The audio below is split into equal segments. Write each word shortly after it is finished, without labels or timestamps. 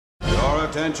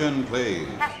Attention, please.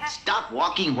 Stop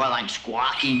walking while I'm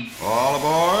squawking. All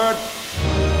aboard.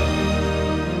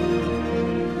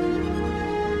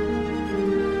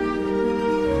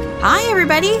 Hi,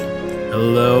 everybody.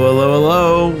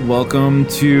 Hello. Welcome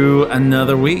to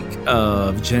another week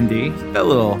of Gen D, that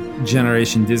little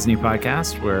Generation Disney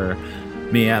podcast where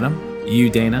me, Adam, you,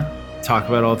 Dana, talk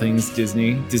about all things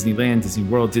Disney, Disneyland, Disney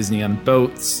World, Disney on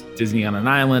boats, Disney on an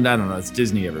island. I don't know. It's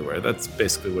Disney everywhere. That's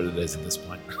basically what it is at this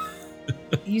point.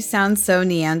 You sound so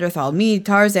Neanderthal. Me,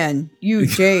 Tarzan. You,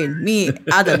 Jane. Me,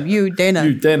 Adam. You, Dana.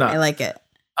 You, Dana. I like it.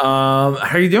 How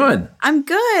are you doing? I'm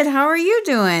good. How are you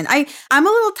doing? I'm a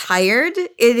little tired.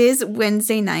 It is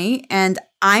Wednesday night, and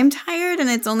I'm tired, and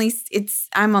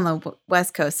I'm on the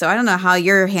West Coast, so I don't know how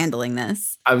you're handling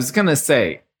this. I was going to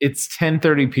say, it's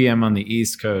 10:30 p.m. on the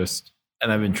East Coast,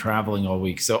 and I've been traveling all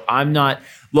week, so I'm not...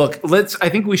 Look, I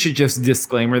think we should just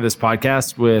disclaimer this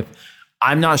podcast with...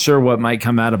 I'm not sure what might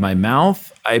come out of my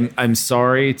mouth. I'm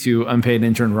sorry to unpaid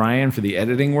intern Ryan for the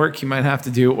editing work he might have to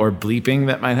do or bleeping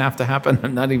that might have to happen.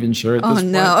 I'm not even sure at this point.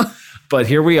 No. But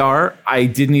here we are. I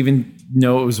didn't even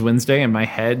know it was Wednesday. In my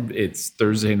head, it's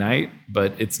Thursday night,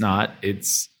 but it's not.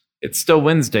 It's still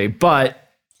Wednesday, but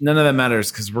none of that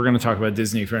matters because we're going to talk about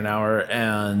Disney for an hour,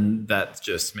 and that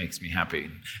just makes me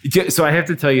happy. So I have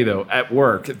to tell you, though, at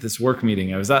work, at this work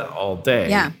meeting I was at all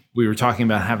day, yeah. We were talking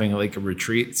about having like a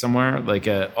retreat somewhere, like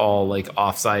a all like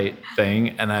offsite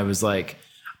thing. And I was like,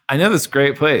 I know this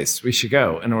great place. We should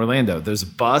go in Orlando. There's a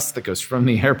bus that goes from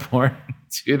the airport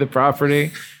to the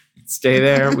property. Stay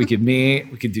there. We could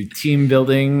meet. We could do team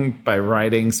building by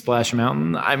riding Splash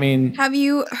Mountain. I mean, have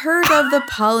you heard of the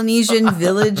Polynesian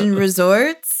Village and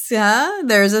Resorts? Yeah,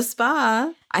 there's a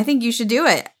spa. I think you should do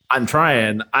it. I'm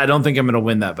trying. I don't think I'm going to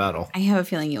win that battle. I have a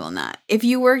feeling you will not. If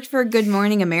you worked for Good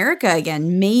Morning America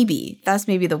again, maybe. That's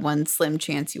maybe the one slim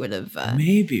chance you would have.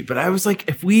 Maybe. But I was like,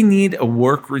 if we need a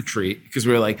work retreat, because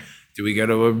we were like, do we go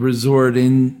to a resort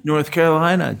in North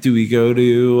Carolina? Do we go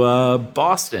to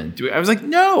Boston? I was like,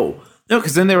 no,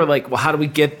 because then they were like, well, how do we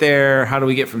get there? How do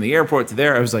we get from the airport to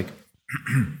there? I was like,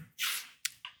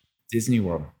 Disney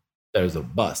World. There's a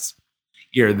bus.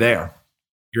 You're there.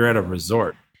 You're at a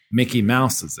resort. Mickey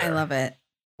Mouse is there. I love it.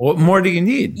 What more do you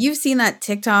need? You've seen that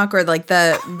TikTok or like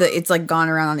the it's like gone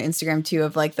around on Instagram too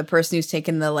of like the person who's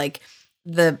taken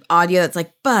the audio that's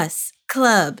like bus,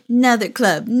 club, another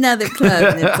club. And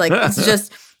it's like, it's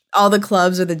just all the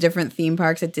clubs or the different theme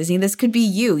parks at Disney. This could be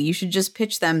you. You should just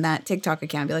pitch them that TikTok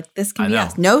account. Be like, this can be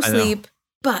us. No sleep,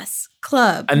 bus,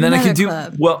 club, and then I could do,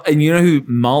 club. Well, and you know who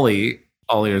Molly,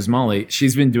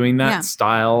 she's been doing that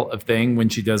style of thing when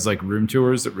she does like room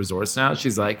tours at resorts now.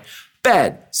 She's like,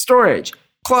 bed, storage,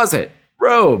 closet,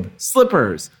 robe,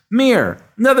 slippers, mirror,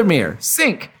 another mirror,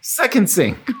 sink, second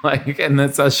sink. Like, and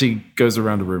that's how she goes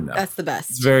around a room now. That's the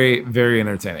best. It's very, very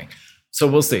entertaining. So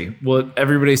we'll see. Will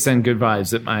everybody send good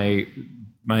vibes that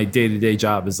my day-to-day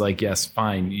job is like, yes,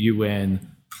 fine, you win,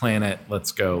 plan it,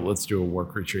 let's go. Let's do a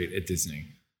work retreat at Disney.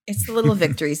 It's the little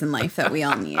victories in life that we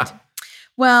all need.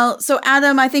 Well, so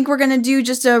Adam, I think we're going to do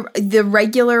just the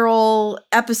regular old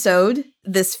episode,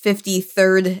 this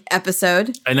 53rd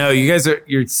episode. I know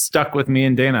you're stuck with me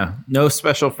and Dana. No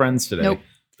special friends today. Nope.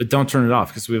 But don't turn it off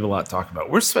because we have a lot to talk about.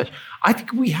 We're special. I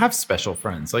think we have special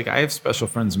friends. Like I have special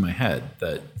friends in my head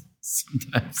that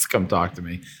sometimes come talk to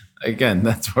me. Again,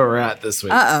 that's where we're at this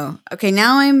week. Okay,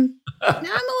 now I'm a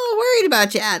little worried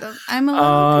about you, Adam. I'm a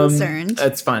little concerned.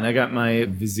 That's fine. I got my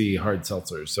Vizzy hard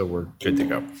seltzer, so we're good to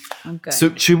go. Okay.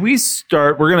 So should we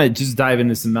start? We're going to just dive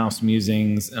into some mouse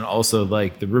musings and also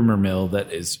like the rumor mill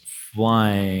that is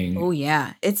flying. Oh,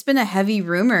 yeah. It's been a heavy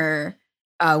rumor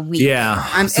week.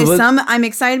 Yeah. Some I'm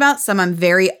excited about, some I'm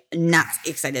very not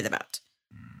excited about.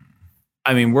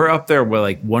 I mean, we're up there with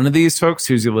like one of these folks,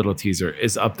 who's your little teaser,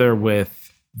 is up there with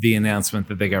the announcement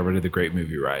that they got rid of the Great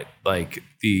Movie Ride. Like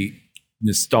the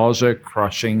nostalgia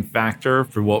crushing factor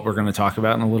for what we're going to talk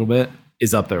about in a little bit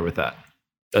is up there with that.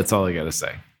 That's all I got to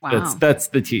say. Wow. That's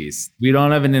the tease. We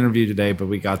don't have an interview today, but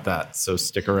we got that. So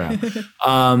stick around.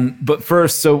 But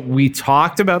first, so we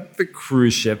talked about the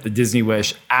cruise ship, the Disney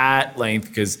Wish, at length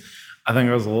because I think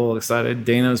I was a little excited.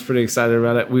 Dana was pretty excited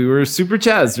about it. We were super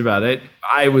jazzed about it.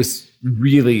 I was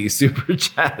really super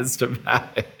jazzed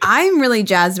about it. I'm really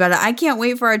jazzed about it. I can't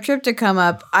wait for our trip to come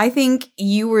up. I think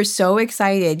you were so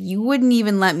excited. You wouldn't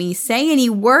even let me say any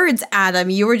words,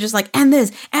 Adam. You were just like, and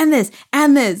this, and this,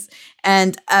 and this.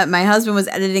 And my husband was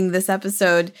editing this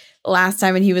episode last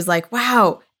time and he was like,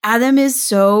 wow, Adam is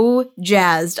so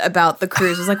jazzed about the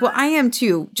cruise. I was like, well, I am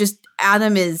too. Just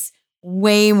Adam is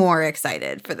way more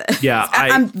excited for this. Yeah.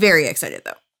 I'm very excited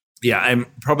though. Yeah, I'm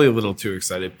probably a little too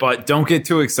excited, but don't get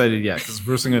too excited yet because the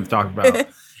first thing I'm going to talk about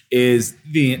is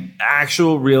the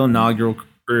actual real inaugural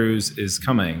cruise is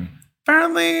coming.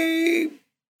 Apparently,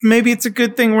 maybe it's a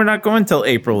good thing we're not going till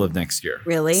April of next year.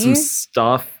 Really? Some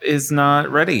stuff is not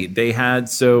ready.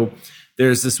 There's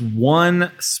this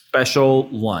one special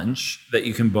lunch that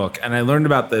you can book. And I learned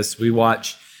about this. We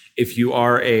watched, if you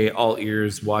are a All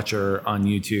Ears watcher on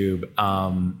YouTube,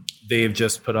 they've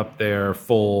just put up their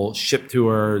full ship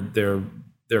tour, their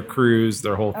cruise,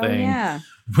 their whole thing. Yeah.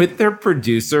 With their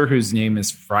producer, whose name is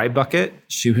Fry Bucket.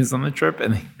 She was on the trip,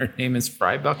 and her name is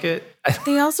Fry Bucket.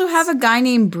 They also have a guy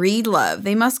named Breedlove.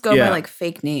 They must go by Yeah. like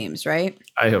fake names, right?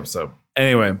 I hope so.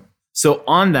 Anyway, so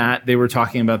on that, they were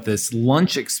talking about this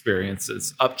lunch experience,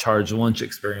 this upcharge lunch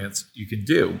experience you could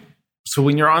do. So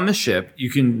when you're on the ship, you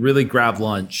can really grab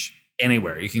lunch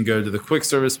anywhere. You can go to the quick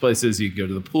service places. You can go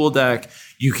to the pool deck.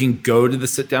 You can go to the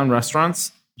sit-down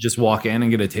restaurants. Just walk in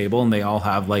and get a table, and they all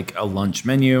have like a lunch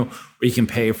menu where you can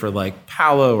pay for like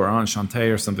Palo or Enchante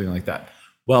or something like that.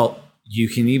 Well, you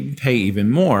can even pay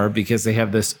even more because they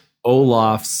have this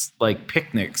Olaf's like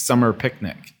picnic, summer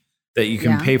picnic that you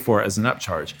can pay for as an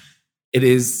upcharge. It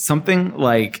is something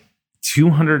like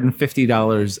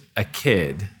 $250 a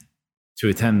kid to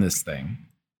attend this thing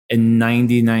and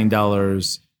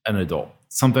 $99 an adult.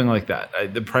 Something like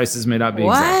that. The prices may not be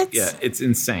exact. Yeah, it's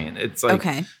insane. It's like,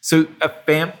 Okay. So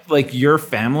like your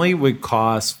family would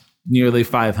cost nearly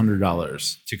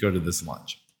 $500 to go to this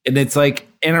lunch. And it's like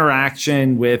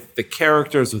interaction with the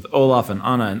characters, with Olaf and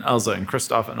Anna and Elsa and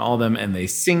Kristoff and all of them. And they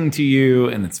sing to you,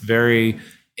 and it's very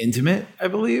intimate, I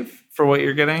believe, for what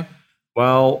you're getting.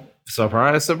 Well,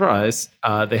 surprise, surprise.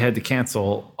 They had to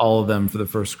cancel all of them for the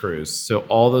first cruise. So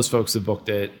all those folks that booked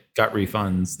it got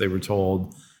refunds. They were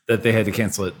told that they had to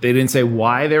cancel it. They didn't say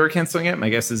why they were canceling it. My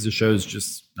guess is the show's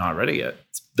just not ready yet.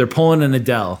 They're pulling an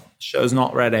Adele. Show's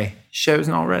not ready. Show's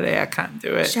not ready. I can't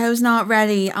do it. Show's not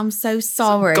ready. I'm so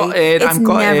sorry. It's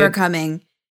never coming.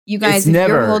 You guys, if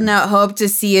never. you're holding out hope to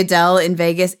see Adele in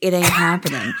Vegas, it ain't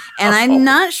happening. And I'm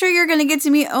not sure you're going to get to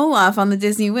meet Olaf on the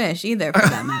Disney Wish either, for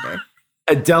that matter.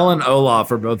 Adele and Olaf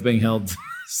are both being held to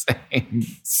the same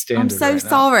standard. I'm so right now.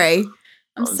 sorry.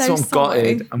 I'm so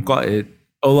sorry. I'm gutted.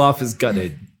 Olaf is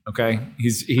gutted. Okay,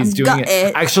 he's doing gutted.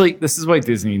 it. Actually, this is why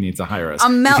Disney needs to hire us.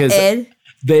 I'm melted.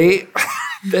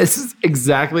 This is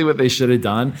exactly what they should have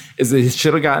done. Is they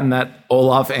should have gotten that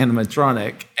Olaf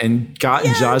animatronic and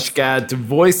gotten Josh Gad to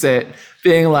voice it,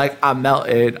 being like, "I'm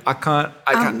melted. I can't.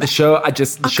 The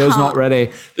show's not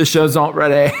ready. The show's not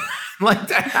ready." Like,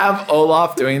 to have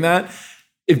Olaf doing that.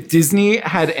 If Disney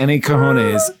had any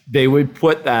cojones, they would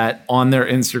put that on their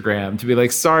Instagram to be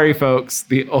like, sorry, folks,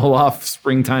 the Olaf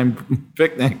springtime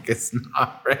picnic is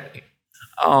not ready.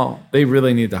 Oh, they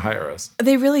really need to hire us.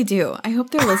 They really do. I hope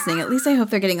they're listening. At least I hope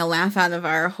they're getting a laugh out of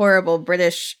our horrible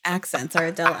British accents, our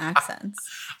Adele accents.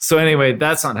 So anyway,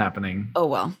 that's not happening. Oh,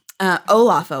 well.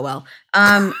 Olaf, oh, well.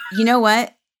 You know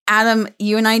what? Adam,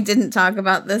 you and I didn't talk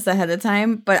about this ahead of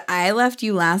time, but I left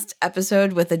you last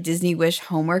episode with a Disney Wish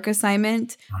homework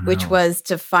assignment, which was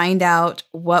to find out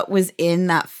what was in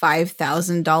that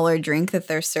 $5,000 drink that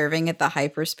they're serving at the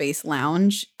Hyperspace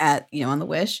Lounge at, on the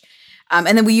Wish. And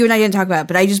then you and I didn't talk about it,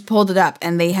 but I just pulled it up,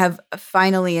 and they have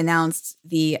finally announced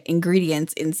the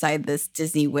ingredients inside this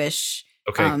Disney Wish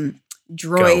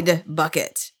droid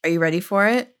bucket. Are you ready for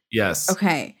it? Yes.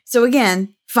 Okay. So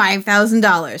again,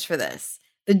 $5,000 for this.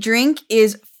 The drink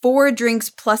is 4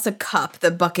 drinks plus a cup, the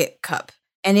bucket cup.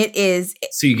 And it is...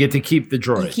 So you get to keep the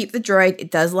droid. You keep the droid. It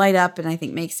does light up and I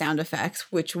think make sound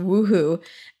effects, which woohoo.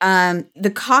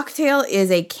 The cocktail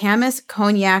is a Camus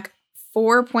Cognac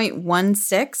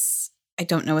 4.16. I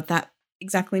don't know what that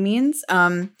exactly means.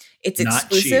 It's Not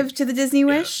exclusive cheap. to the Disney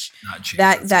Wish. Yeah, not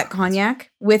cheap. That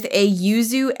cognac with a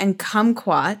yuzu and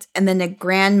kumquat and then a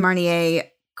Grand Marnier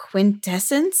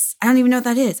quintessence. I don't even know what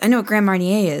that is. I know what Grand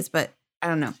Marnier is, but I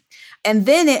don't know. And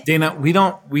then Dana, we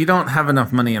don't have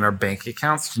enough money in our bank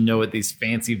accounts to know what these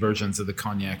fancy versions of the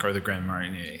cognac or the Grand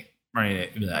Marnier,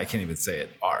 I can't even say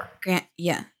it, are.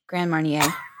 Grand Marnier.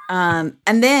 And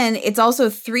then it's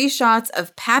also 3 shots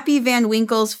of Pappy Van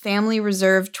Winkle's Family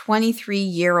Reserve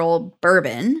 23-year-old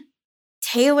bourbon,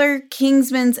 Taylor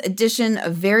Kingsman's edition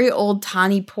of very old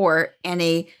tawny port, and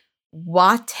a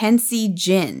Watensi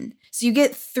gin. So you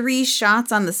get 3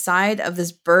 shots on the side of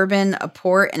this bourbon, a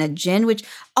port, and a gin, which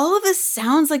all of this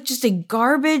sounds like just a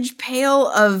garbage pail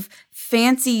of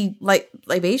fancy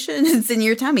libations in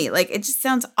your tummy. Like, it just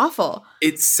sounds awful.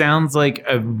 It sounds like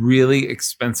a really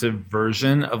expensive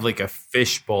version of like a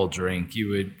fishbowl drink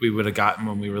we would have gotten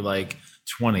when we were like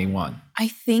 21. I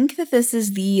think that this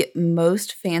is the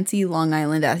most fancy Long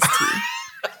Island iced tea.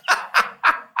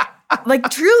 Like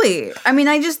truly. I mean,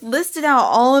 I just listed out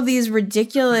all of these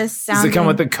ridiculous sounding. Does it come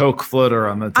with the Coke floater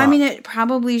on the top? I mean, it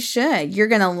probably should. You're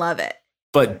going to love it.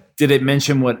 But did it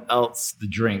mention what else the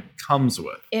drink comes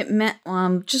with? It meant, well,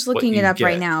 I'm just looking What it you up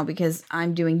right get. now because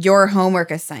I'm doing your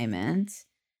homework assignment.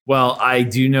 Well, I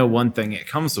do know one thing it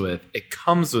comes with. It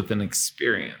comes with an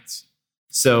experience.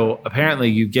 So apparently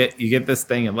you get this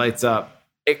thing, it lights up.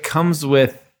 It comes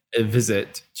with a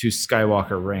visit to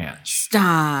Skywalker Ranch.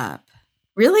 Stop.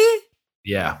 Really?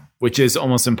 Yeah, which is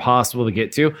almost impossible to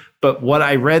get to. But what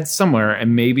I read somewhere,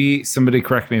 and maybe somebody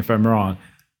correct me if I'm wrong,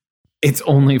 it's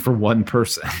only for one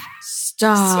person.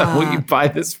 Stop. So you buy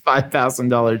this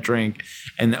 $5,000 drink,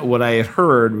 and what I had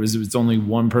heard was it was only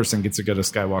one person gets to go to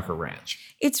Skywalker Ranch.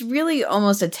 It's really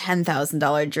almost a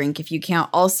 $10,000 drink if you count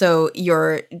also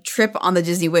your trip on the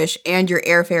Disney Wish and your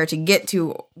airfare to get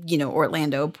to,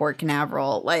 Orlando, Port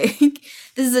Canaveral. Like,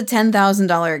 this is a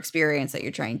 $10,000 experience that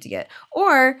you're trying to get.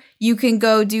 Or you can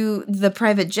go do the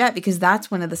private jet because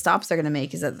that's one of the stops they're going to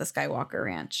make is at the Skywalker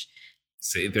Ranch.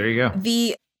 See, there you go.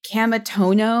 The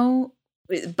Kamatono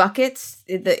buckets,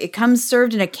 it comes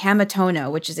served in a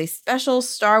Kamatono, which is a special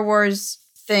Star Wars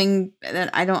thing that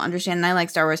I don't understand, and I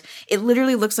like Star Wars. It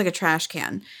literally looks like a trash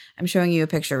can. I'm showing you a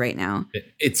picture right now.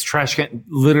 It's trash can.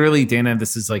 Literally, Dana,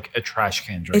 this is like a trash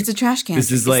can drink. It's a trash can.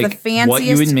 This is It's like the fanciest what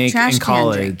you would make trash in can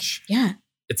drink. college. Yeah,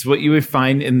 It's what you would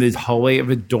find in the hallway of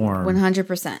a dorm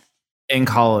 100%. in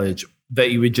college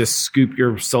that you would just scoop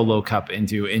your solo cup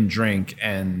into and drink.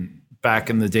 And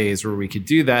back in the days where we could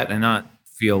do that and not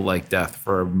feel like death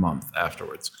for a month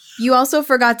afterwards. You also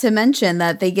forgot to mention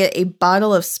that they get a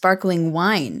bottle of sparkling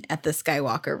wine at the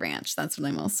Skywalker Ranch. That's what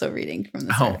I'm also reading from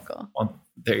this article. Well,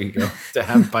 there you go. To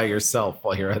have by yourself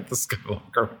while you're at the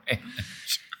Skywalker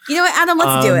Ranch. You know what, Adam?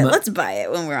 Let's do it. Let's buy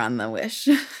it when we're on the Wish.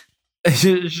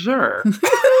 Sure.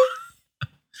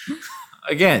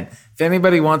 Again, if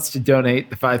anybody wants to donate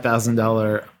the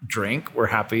 $5,000 drink, we're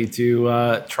happy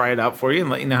to try it out for you and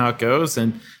let you know how it goes.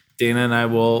 And Dana and I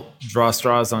will draw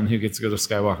straws on who gets to go to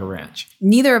Skywalker Ranch.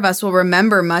 Neither of us will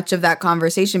remember much of that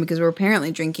conversation because we're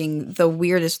apparently drinking the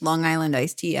weirdest Long Island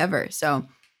iced tea ever. So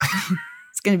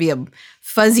it's going to be a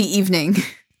fuzzy evening.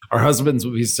 Our husbands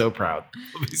will be so proud.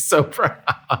 We'll be so proud.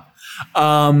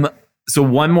 So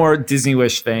one more Disney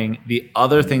Wish thing. The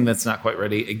other thing that's not quite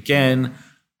ready. Again,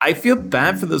 I feel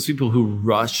bad for those people who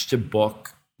rush to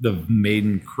book the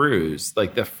maiden cruise,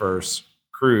 like the first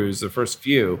cruise, the first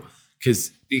few,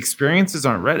 because the experiences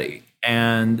aren't ready.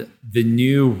 And the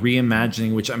new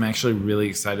reimagining, which I'm actually really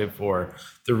excited for,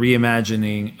 the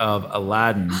reimagining of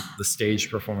Aladdin, the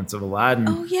stage performance of Aladdin.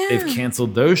 Oh, yeah. They've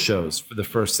canceled those shows for the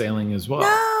first sailing as well.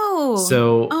 No.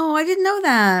 So, I didn't know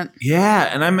that. yeah.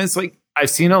 And it's like, I've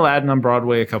seen Aladdin on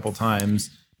Broadway a couple times.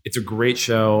 It's a great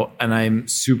show, and I'm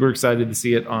super excited to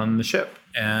see it on the ship.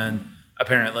 And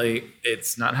apparently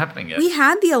it's not happening yet. We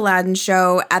had the Aladdin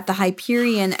show at the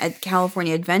Hyperion at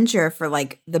California Adventure for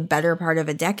like the better part of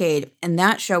a decade. And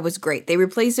that show was great. They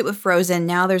replaced it with Frozen.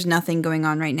 Now there's nothing going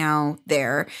on right now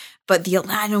there. But the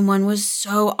Aladdin one was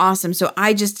so awesome. So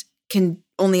I just can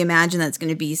only imagine that's going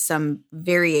to be some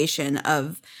variation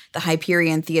of the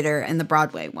Hyperion Theater and the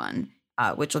Broadway one,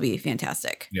 which will be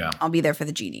fantastic. Yeah. I'll be there for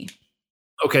the genie.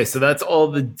 Okay, so that's all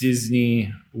the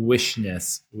Disney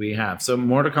wishness we have. So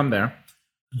more to come there.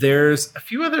 There's a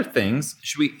few other things.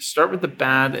 Should we start with the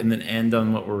bad and then end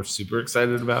on what we're super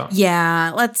excited about?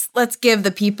 Yeah, let's give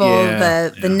the people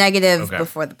the negative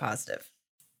before the positive.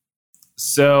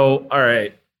 So, all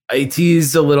right. I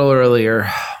teased a little earlier.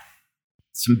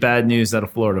 Some bad news out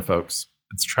of Florida, folks.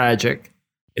 It's tragic.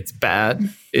 It's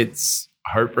bad. It's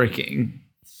heartbreaking.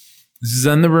 This is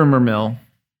on the rumor mill.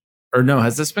 Or no,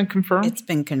 has this been confirmed? It's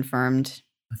been confirmed.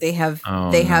 They have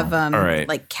All right.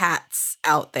 like cats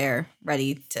out there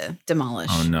ready to demolish.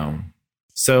 Oh no.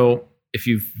 So if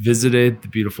you've visited the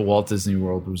beautiful Walt Disney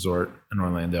World Resort in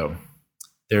Orlando,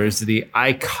 there is the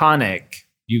iconic,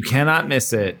 you cannot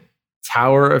miss it,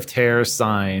 Tower of Terror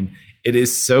sign. It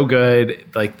is so good.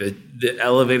 Like the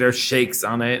elevator shakes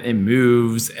on it and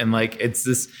moves, and like it's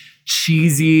this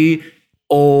cheesy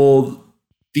old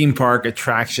theme park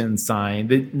attraction sign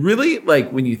that really,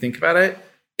 like, when you think about it,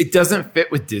 it doesn't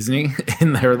fit with Disney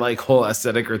in their like whole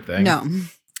aesthetic or thing. No.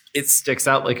 It sticks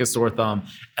out like a sore thumb,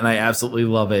 and I absolutely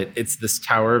love it. It's this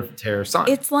Tower of Terror sign.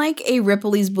 It's like a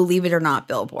Ripley's Believe It or Not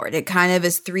billboard. It kind of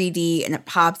is 3D and it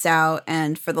pops out.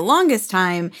 And for the longest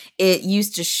time, it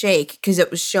used to shake because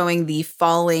it was showing the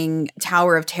falling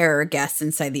Tower of Terror guests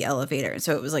inside the elevator.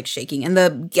 So it was like shaking. And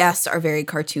the guests are very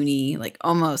cartoony, like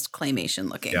almost claymation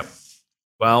looking. Yep.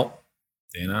 Well,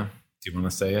 Dana, do you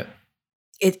want to say it?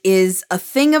 It is a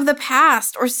thing of the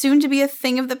past, or soon to be a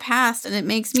thing of the past, and it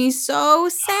makes me so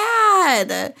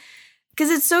sad. Because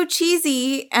it's so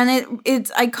cheesy and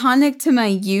it's iconic to my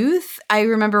youth. I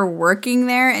remember working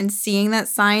there and seeing that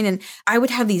sign, and I would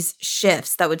have these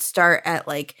shifts that would start at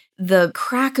like the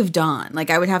crack of dawn. Like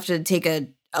I would have to take a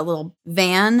little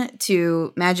van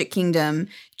to Magic Kingdom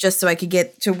just so I could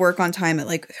get to work on time at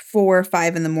like 4 or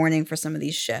 5 in the morning for some of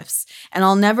these shifts. And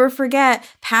I'll never forget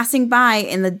passing by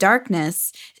in the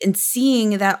darkness and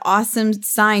seeing that awesome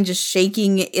sign just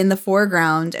shaking in the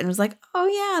foreground. And it was like, oh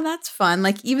yeah, that's fun.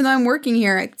 Like even though I'm working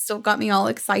here, it still got me all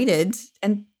excited.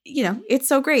 And you know, it's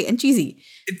so great and cheesy.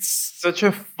 It's such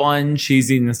a fun,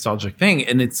 cheesy, nostalgic thing.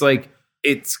 And it's like,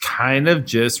 it's kind of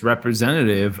just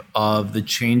representative of the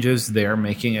changes they're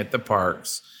making at the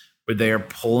parks, where they are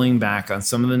pulling back on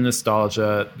some of the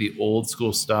nostalgia, the old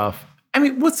school stuff. I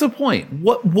mean, what's the point?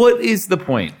 What is the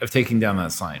point of taking down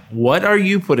that sign? What are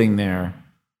you putting there?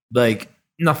 Like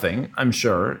nothing, I'm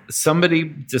sure. Somebody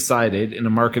decided in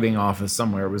a marketing office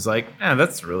somewhere was like,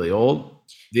 that's really old.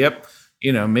 Yep.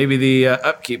 You know, maybe the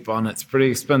upkeep on it's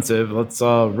pretty expensive. Let's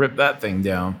rip that thing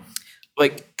down.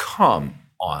 Like, come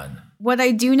on. What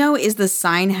I do know is the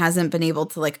sign hasn't been able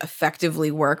to like effectively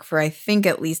work for I think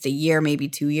at least a year, maybe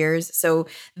 2 years. So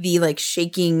the like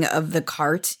shaking of the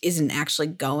cart isn't actually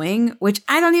going, which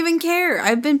I don't even care.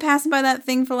 I've been passing by that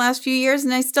thing for the last few years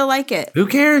and I still like it. Who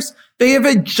cares? They have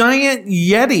a giant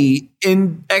Yeti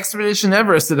in Expedition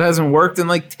Everest that hasn't worked in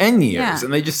like 10 years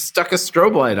and they just stuck a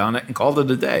strobe light on it and called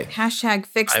it a day. Hashtag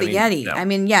fix the mean, Yeti. no. I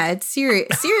mean, yeah, it's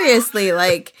seriously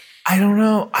like... I don't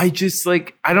know. I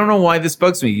don't know why this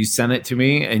bugs me. You sent it to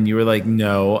me and you were like,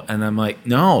 no. And I'm like,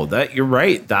 no, you're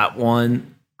right. That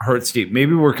one hurts deep.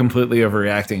 Maybe we're completely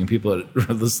overreacting and people that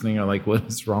are listening are like, what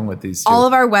is wrong with these two? All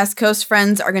of our West Coast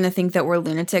friends are going to think that we're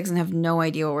lunatics and have no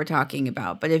idea what we're talking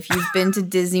about. But if you've been to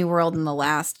Disney World in the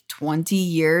last 20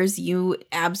 years, you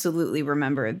absolutely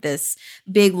remember this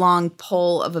big, long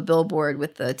pole of a billboard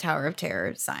with the Tower of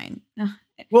Terror sign.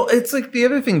 Well, it's like the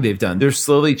other thing they've done. They're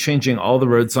slowly changing all the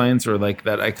road signs, or like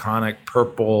that iconic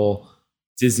purple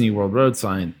Disney World road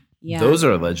sign. Yeah. Those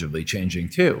are allegedly changing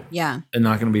too. Yeah. And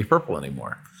not going to be purple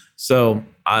anymore. So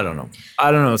I don't know.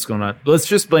 I don't know what's going on. Let's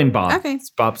just blame Bob. Okay. It's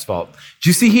Bob's fault. Did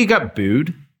you see he got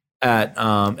booed at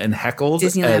and heckled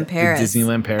Disneyland at Paris?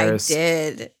 Disneyland Paris. I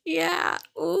did. Yeah.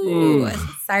 Ooh.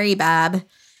 Sorry, Bob.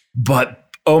 But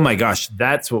oh my gosh,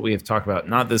 that's what we have to talk about.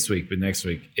 Not this week, but next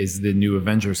week is the new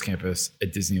Avengers campus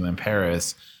at Disneyland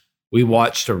Paris. We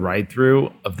watched a ride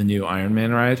through of the new Iron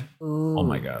Man ride. Ooh. Oh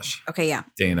my gosh. Okay, yeah.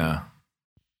 Dana.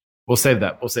 We'll save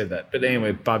that. But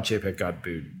anyway, Bob Chapek got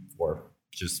booed for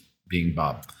just being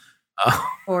Bob.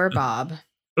 Poor Bob.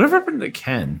 Whatever happened to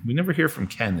Ken? We never hear from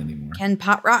Ken anymore. Ken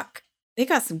Potrock. They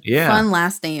got some fun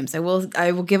last names. I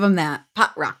will give them that.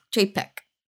 Potrock, Chapek.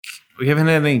 We haven't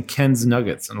had any Ken's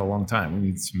Nuggets in a long time. We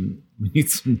need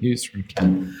some news from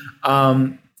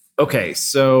Ken. Okay,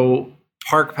 so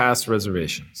Park Pass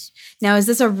reservations. Now, is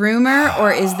this a rumor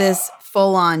or is this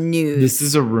full on news? This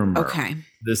is a rumor. Okay.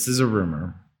 This is a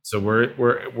rumor. So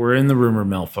we're in the rumor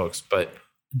mill, folks. But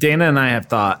Dana and I have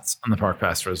thoughts on the Park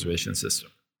Pass reservation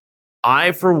system.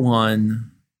 I, for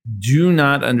one, do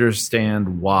not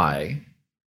understand why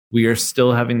we are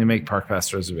still having to make Park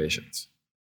Pass reservations.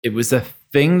 It was a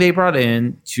thing they brought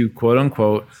in to, quote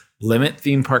unquote, limit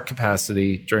theme park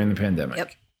capacity during the pandemic.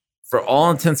 Yep. For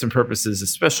all intents and purposes,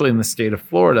 especially in the state of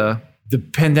Florida, the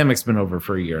pandemic's been over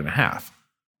for a year and a half.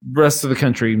 Rest of the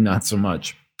country, not so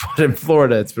much. But in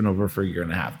Florida, it's been over for a year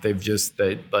and a half. They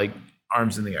like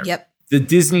arms in the air. Yep. The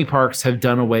Disney parks have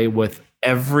done away with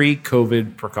every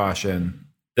COVID precaution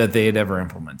that they had ever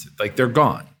implemented. Like they're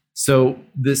gone. So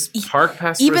this Park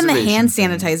Pass, even the hand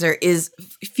sanitizer is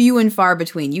few and far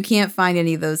between. You can't find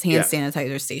any of those hand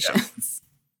sanitizer stations.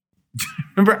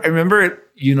 Yeah. I remember at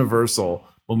Universal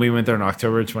when we went there in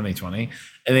October 2020,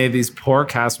 and they had these poor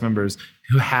cast members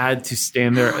who had to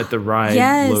stand there at the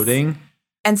ride loading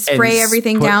and spray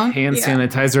everything down. Hand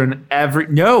sanitizer in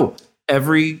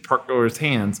every park goer's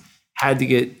hands had to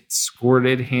get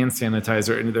squirted hand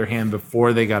sanitizer into their hand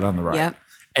before they got on the ride. Yep.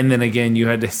 And then again, you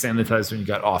had to sanitize when you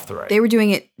got off the ride. They were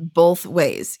doing it both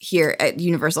ways here at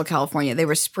Universal California. They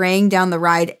were spraying down the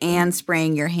ride and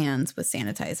spraying your hands with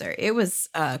sanitizer. It was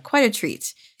quite a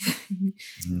treat.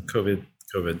 COVID.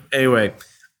 Anyway,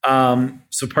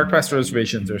 so Park Pass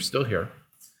reservations are still here.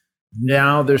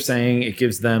 Now they're saying it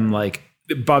gives them like,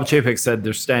 Bob Chapek said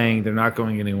they're staying. They're not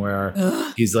going anywhere.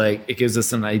 He's like, it gives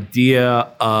us an idea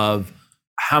of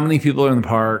how many people are in the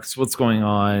parks, what's going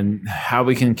on, how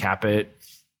we can cap it.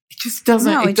 It just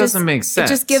doesn't. No, it doesn't make sense.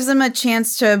 It just gives them a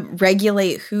chance to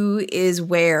regulate who is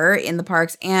where in the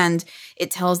parks, and it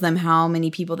tells them how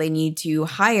many people they need to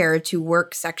hire to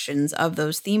work sections of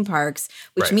those theme parks,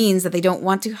 which means that they don't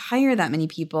want to hire that many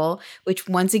people, which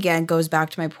once again goes back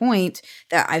to my point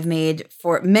that I've made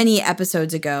for many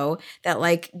episodes ago, that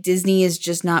like Disney is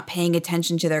just not paying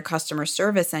attention to their customer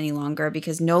service any longer,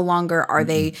 because no longer are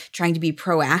they trying to be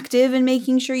proactive in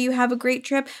making sure you have a great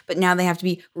trip, but now they have to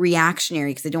be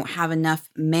reactionary because they don't have enough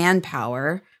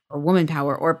manpower or woman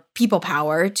power or people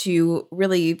power to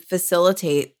really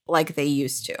facilitate like they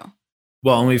used to.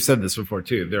 Well, and we've said this before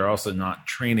too. They're also not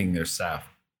training their staff,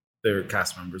 their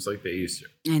cast members like they used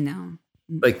to. I know.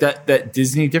 Like that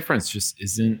Disney difference just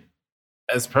isn't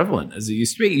as prevalent as it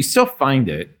used to be. You still find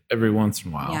it every once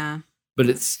in a while, but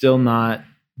it's still not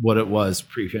what it was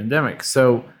pre-pandemic.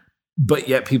 So, but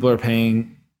yet people are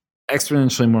paying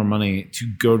exponentially more money to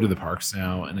go to the parks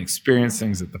now and experience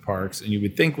things at the parks. And you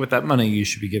would think with that money, you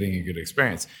should be getting a good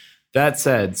experience. That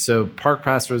said, so park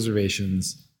pass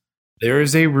reservations, there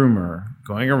is a rumor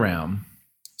going around.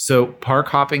 So park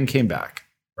hopping came back,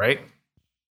 right?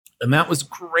 And that was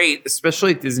great,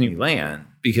 especially at Disneyland,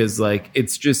 because like,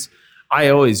 it's just, I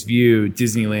always view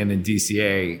Disneyland and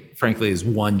DCA, frankly, as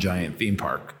one giant theme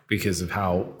park because of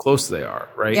how close they are,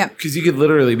 right? Yeah. Because you could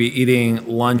literally be eating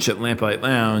lunch at Lamplight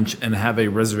Lounge and have a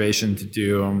reservation to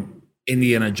do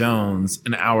Indiana Jones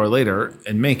an hour later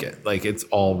and make it. Like, it's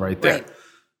all right there. Right.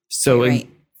 So in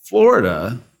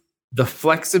Florida, the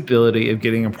flexibility of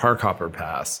getting a park hopper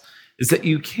pass is that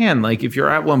you can, like, if you're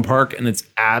at one park and it's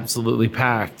absolutely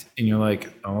packed and you're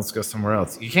like, oh, let's go somewhere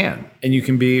else, you can. And you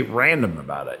can be random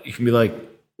about it. You can be like,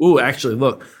 ooh, actually,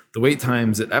 look, the wait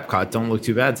times at Epcot don't look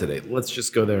too bad today. Let's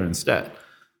just go there instead.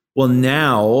 Well,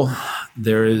 now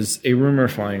there is a rumor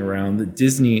flying around that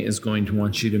Disney is going to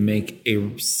want you to make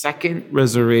a second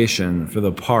reservation for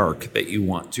the park that you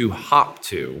want to hop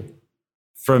to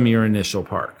from your initial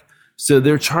park. So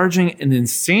they're charging an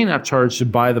insane upcharge to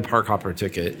buy the park hopper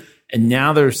ticket. And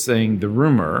now they're saying the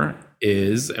rumor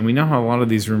is, and we know how a lot of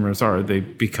these rumors are, they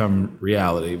become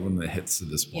reality when it hits to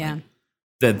this point,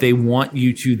 that they want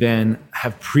you to then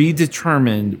have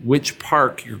predetermined which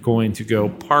park you're going to go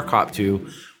park hop to.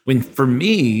 When for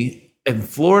me, in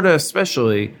Florida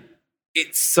especially,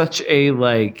 it's such a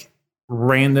like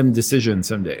random decision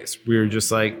some days. We're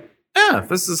just like,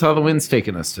 this is how the wind's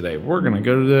taking us today. We're going to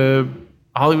go to the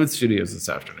Hollywood Studios this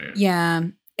afternoon. Yeah.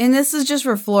 And this is just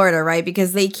for Florida, right?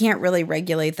 Because they can't really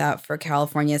regulate that for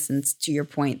California since, to your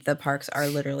point, the parks are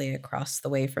literally across the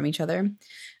way from each other.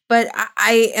 But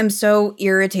I am so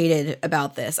irritated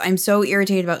about this. I'm so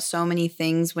irritated about so many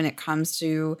things when it comes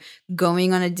to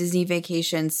going on a Disney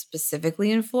vacation,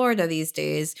 specifically in Florida these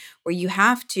days, where you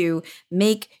have to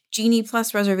make Genie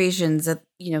Plus reservations at,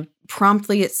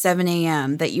 promptly at 7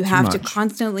 a.m., that you have to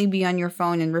constantly be on your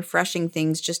phone and refreshing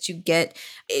things just to get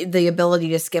the ability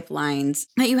to skip lines,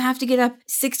 that you have to get up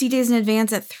 60 days in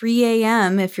advance at 3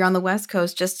 a.m. if you're on the West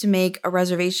Coast just to make a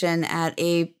reservation at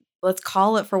a, let's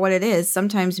call it for what it is,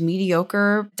 sometimes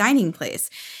mediocre dining place.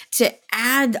 To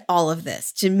add all of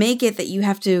this, to make it that you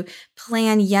have to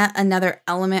plan yet another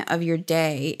element of your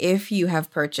day if you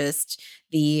have purchased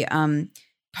the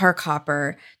park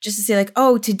hopper, just to say like,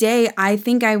 oh, today I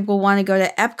think I will want to go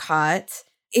to Epcot.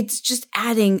 It's just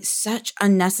adding such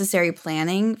unnecessary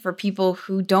planning for people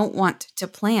who don't want to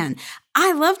plan.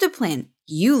 I love to plan.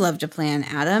 You love to plan,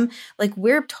 Adam. Like,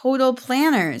 we're total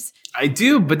planners. I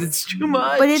do, but it's too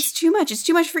much. But it's too much. It's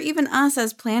too much for even us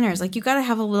as planners. Like, you got to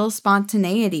have a little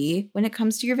spontaneity when it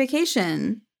comes to your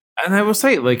vacation. And I will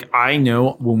say, like, I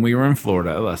know when we were in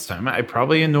Florida last time, I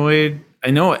totally annoyed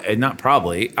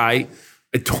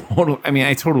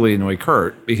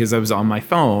Kurt because I was on my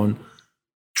phone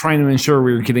trying to ensure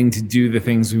we were getting to do the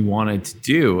things we wanted to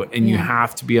do. And you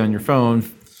have to be on your phone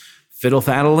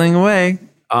fiddle-faddling away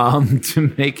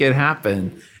to make it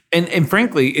happen. And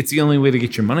frankly, it's the only way to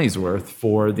get your money's worth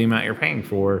for the amount you're paying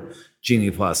for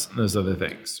Genie Plus and those other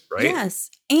things, right? Yes.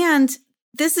 And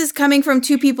this is coming from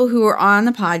two people who are on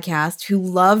the podcast who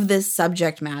love this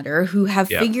subject matter, who have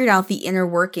figured out the inner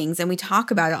workings, and we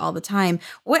talk about it all the time.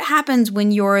 What happens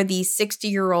when you're the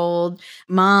 60-year-old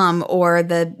mom or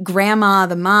the grandma,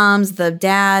 the moms, the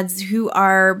dads who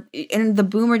are in the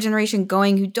boomer generation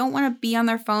who don't want to be on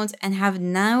their phones and have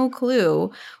no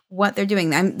clue what they're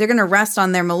doing? They're going to rest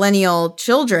on their millennial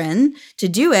children to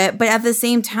do it. But at the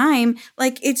same time,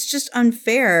 like, it's just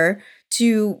unfair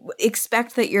to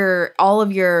expect that all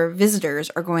of your visitors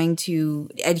are going to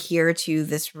adhere to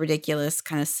this ridiculous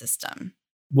kind of system.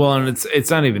 Well, and it's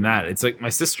not even that. It's like my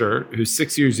sister, who's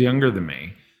 6 years younger than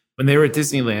me, when they were at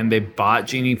Disneyland, they bought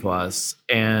Genie Plus,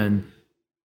 and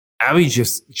Abby she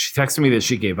texted me that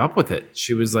she gave up with it.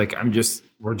 She was like,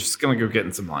 we're just going to go get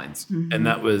in some lines. Mm-hmm. And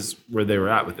that was where they were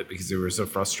at with it because they were so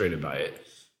frustrated by it.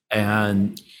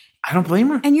 And I don't blame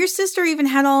her. And your sister even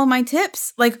had all of my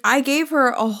tips. Like I gave her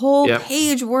a whole Yep.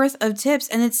 page worth of tips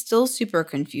and it's still super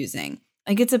confusing.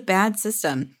 Like it's a bad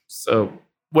system. So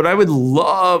what I would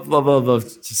love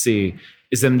to see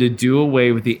is them to do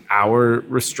away with the hour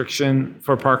restriction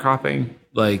for park hopping.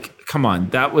 Like, come on,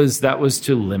 that was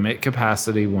to limit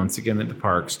capacity once again at the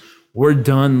parks. We're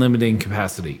done limiting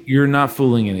capacity. You're not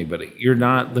fooling anybody. You're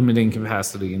not limiting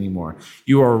capacity anymore.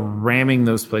 You are ramming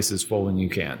those places full when you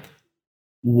can.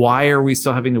 Why are we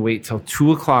still having to wait till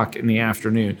 2:00 in the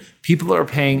afternoon? People are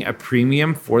paying a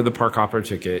premium for the park hopper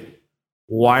ticket.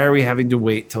 Why are we having to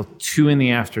wait till 2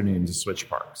 p.m. to switch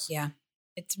parks? Yeah.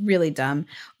 It's really dumb.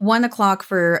 1:00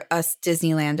 for us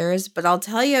Disneylanders, but I'll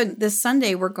tell you this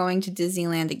Sunday we're going to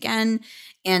Disneyland again,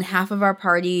 and half of our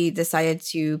party decided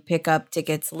to pick up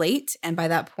tickets late, and by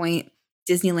that point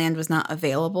Disneyland was not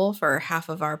available for half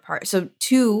of our party. So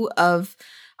 2 of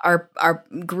our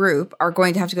group are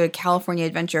going to have to go to California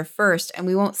Adventure first, and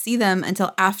we won't see them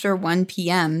until after 1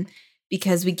 p.m.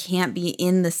 because we can't be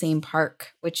in the same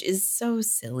park, which is so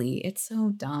silly. It's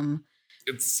so dumb.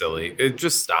 It's silly.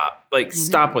 Just stop.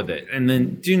 Stop with it. And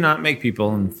then do not make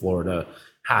people in Florida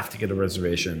have to get a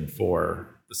reservation for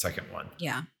the second one.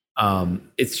 Yeah. I don't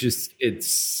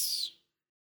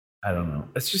know.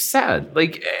 It's just sad.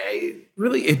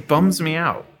 It bums me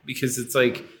out because it's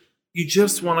like, you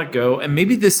just want to go. And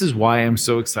maybe this is why I'm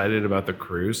so excited about the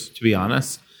cruise, to be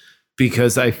honest,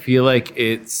 because I feel like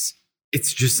it's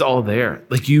just all there.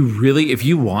 Like you really, if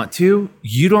you want to,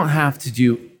 you don't have to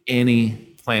do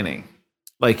any planning.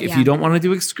 Like if you don't want to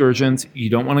do excursions, you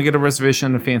don't want to get a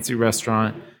reservation at a fancy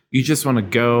restaurant, you just want to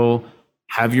go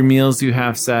have your meals you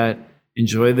have set,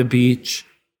 enjoy the beach,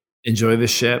 enjoy the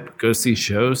ship, go see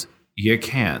shows, you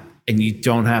can. And you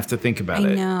don't have to think about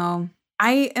it. I know.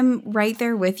 I am right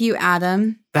there with you,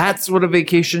 Adam. That's what a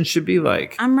vacation should be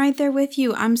like. I'm right there with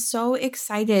you. I'm so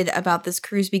excited about this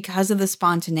cruise because of the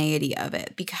spontaneity of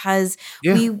it, because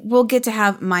we will get to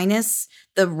have minus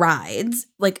the rides.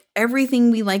 Like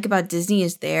everything we like about Disney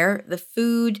is there. The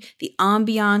food, the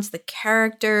ambiance, the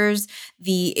characters,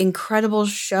 the incredible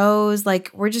shows.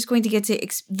 Like we're just going to get to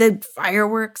the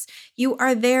fireworks. You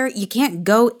are there. You can't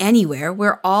go anywhere.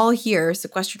 We're all here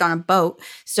sequestered on a boat.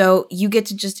 So you get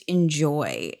to just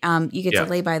enjoy. You get to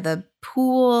lay by the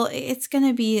pool. It's going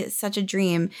to be such a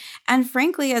dream. And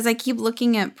frankly, as I keep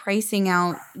looking at pricing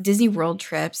out Disney World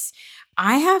trips,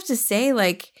 I have to say,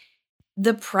 like,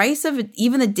 the price of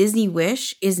even the Disney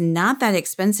Wish is not that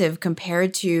expensive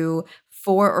compared to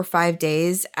 4 or 5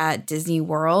 days at Disney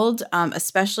World,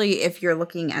 especially if you're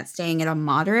looking at staying at a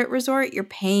moderate resort. You're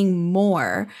paying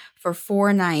more for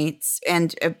 4 nights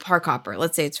and a park hopper.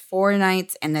 Let's say it's 4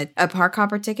 nights and a park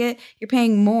hopper ticket. You're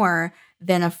paying more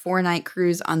than a 4-night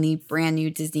cruise on the brand new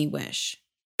Disney Wish.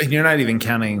 And you're not even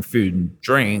counting food and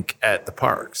drink at the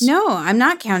parks. No, I'm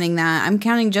not counting that. I'm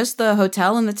counting just the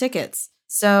hotel and the tickets.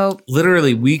 So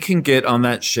literally, we can get on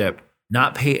that ship,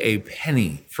 not pay a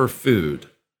penny for food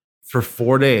for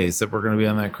 4 days that we're going to be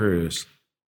on that cruise,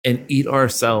 and eat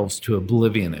ourselves to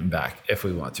oblivion and back if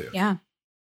we want to. Yeah.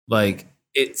 Like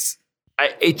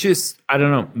I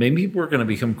don't know. Maybe we're going to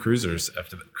become cruisers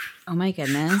after that. Oh my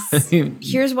goodness.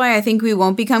 Here's why I think we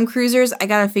won't become cruisers. I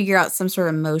got to figure out some sort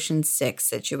of motion sick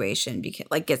situation, because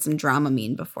get some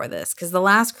Dramamine before this. Because the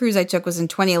last cruise I took was in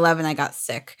 2011. I got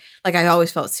sick. Like I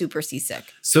always felt super seasick.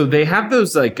 So they have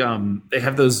those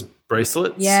those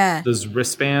bracelets. Yeah. Those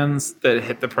wristbands that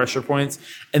hit the pressure points.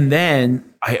 And then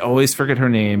I always forget her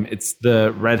name. It's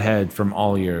the redhead from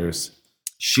All Years.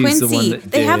 She's Quincy. The one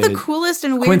that they have the coolest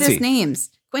and weirdest names.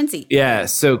 Quincy. Yeah.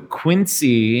 So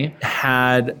Quincy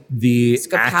had the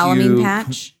scopolamine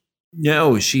patch.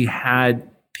 No, she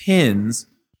had pins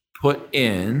put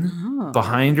in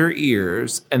behind her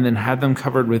ears and then had them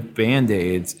covered with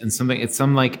Band-Aids and something. It's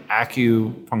some like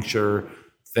acupuncture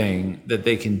thing that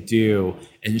they can do.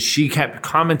 And she kept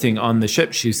commenting on the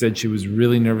ship. She said she was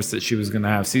really nervous that she was going to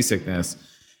have seasickness.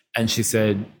 And she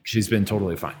said she's been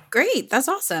totally fine. Great. That's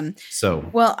awesome. So,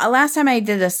 well, last time I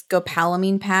did a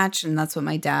scopolamine patch, and that's what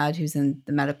my dad, who's in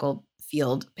the medical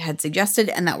field, had suggested,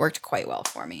 and that worked quite well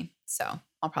for me. So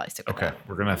I'll probably stick with that. Okay.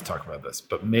 We're going to have to talk about this,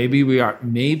 but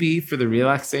maybe for the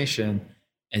relaxation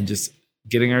and just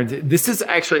getting this is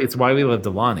actually, it's why we love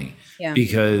Deulani. Yeah.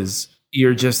 Because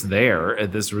you're just there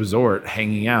at this resort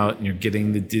hanging out and you're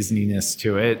getting the Disney-ness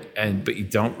to it. But you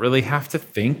don't really have to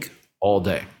think all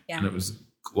day. Yeah. And it was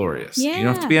glorious. Yeah. You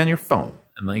don't have to be on your phone.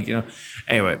 And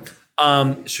anyway,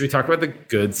 should we talk about the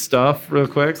good stuff real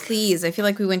quick? Please. I feel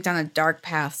like we went down a dark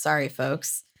path. Sorry,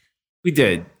 folks. We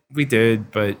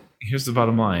did, but here's the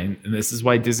bottom line, and this is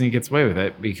why Disney gets away with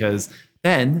it, because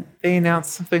then they announce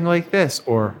something like this,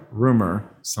 or rumor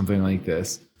something like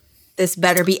this. This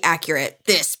better be accurate.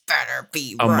 This better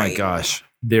be right. Oh my gosh.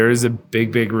 There is a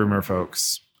big, big rumor,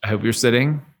 folks. I hope you're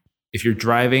sitting. If you're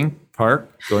driving, park,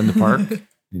 go in the park. You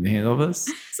can handle this.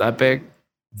 It's that big.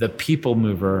 The People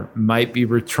Mover might be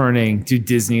returning to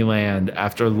Disneyland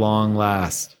after long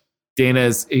last.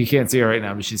 Dana's, you can't see her right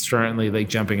now, but she's currently like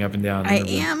jumping up and down. I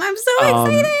am. I'm so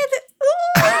excited.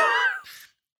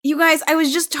 You guys, I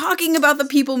was just talking about the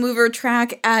People Mover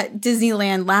track at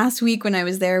Disneyland last week when I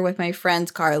was there with my friends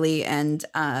Carly and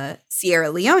Sierra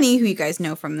Leone, who you guys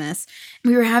know from this.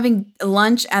 We were having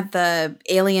lunch at the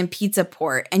Alien Pizza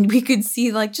Port, and we could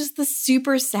see like just the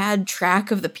super sad track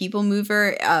of the People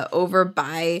Mover over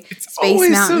by It's Space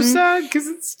always Mountain. so sad because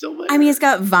it's still there. I mean, it's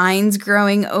got vines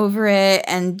growing over it,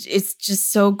 and it's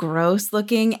just so gross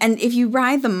looking. And if you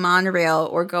ride the monorail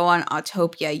or go on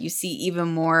Autopia, you see even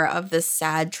more of this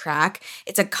sad track.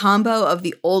 It's a combo of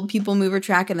the old People Mover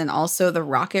track and then also the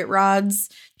Rocket Rods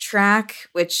track,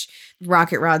 which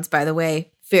Rocket Rods, by the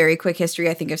way, very quick history,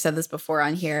 I think I've said this before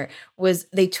on here, was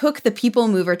they took the People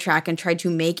Mover track and tried to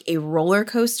make a roller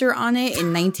coaster on it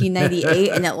in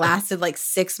 1998, and it lasted like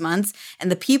 6 months. And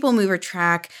the People Mover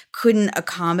track couldn't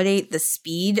accommodate the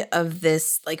speed of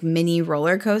this like mini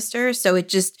roller coaster, so it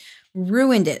just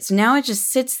ruined it. So now it just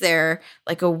sits there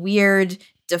like a weird,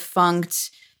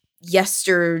 defunct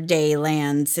yesterday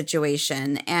land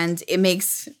situation, and it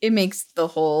makes the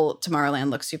whole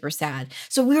Tomorrowland look super sad.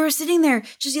 So we were sitting there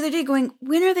just the other day going,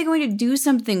 when are they going to do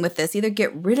something with this? Either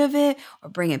get rid of it or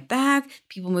bring it back.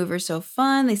 People Mover is so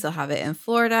fun. They still have it in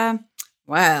Florida.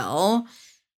 Well,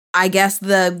 I guess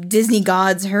the Disney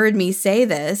gods heard me say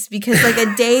this, because like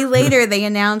a day later they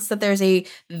announced that there's a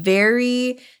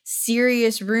very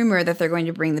serious rumor that they're going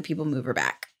to bring the People Mover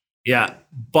back. Yeah,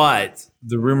 but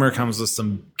the rumor comes with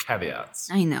some caveats.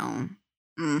 I know.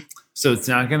 So it's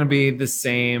not going to be the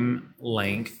same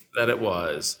length that it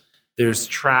was. There's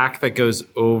track that goes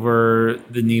over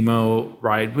the Nemo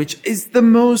ride, which is the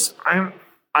most.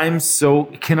 I'm so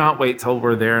cannot wait till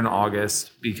we're there in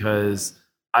August, because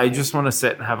I just want to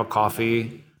sit and have a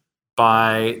coffee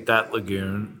by that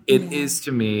lagoon. It is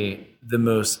to me the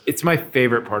most. It's my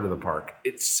favorite part of the park.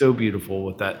 It's so beautiful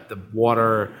with the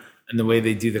water and the way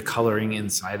they do the coloring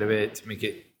inside of it to make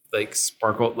it like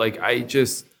sparkle. Like I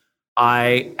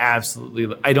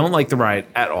don't like the ride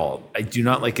at all. I do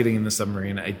not like getting in the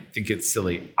submarine. I think it's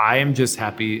silly. I am just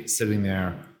happy sitting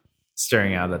there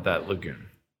staring out at that lagoon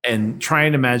and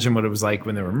trying to imagine what it was like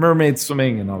when there were mermaids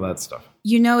swimming and all that stuff.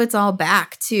 You know, it's all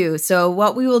back too. So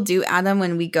what we will do, Adam,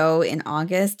 when we go in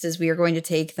August is we are going to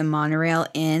take the monorail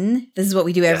in. This is what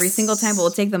we do every single time, but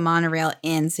we'll take the monorail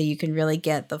in so you can really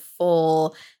get the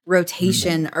full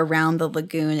rotation around the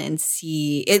lagoon and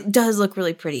see. It does look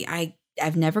really pretty.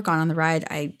 I've never gone on the ride.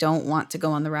 I don't want to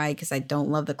go on the ride because I don't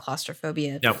love the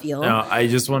claustrophobia feel. No, I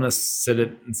just want to sit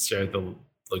and stare at the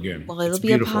lagoon. Well, it'll it's be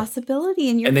beautiful. a possibility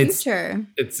in your future.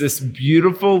 It's this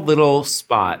beautiful little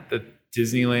spot that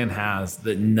Disneyland has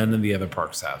that none of the other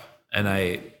parks have. And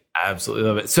I absolutely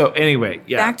love it. So anyway,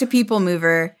 Back to People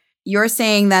Mover. You're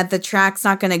saying that the track's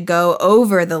not going to go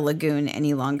over the lagoon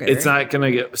any longer. It's not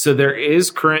going to get. So there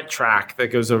is current track that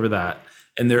goes over that.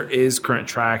 And there is current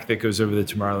track that goes over the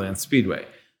Tomorrowland Speedway.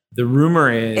 The rumor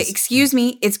is... Excuse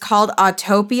me, it's called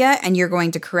Autopia, and you're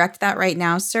going to correct that right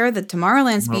now, sir. The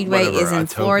Tomorrowland Speedway is in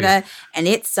Florida, and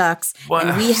it sucks.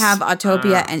 And we have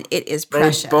Autopia, and it is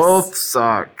precious. They both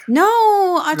suck.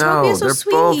 No, Autopia is so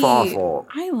sweet. They're both awful.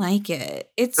 I like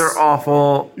it. They're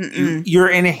awful. You're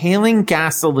inhaling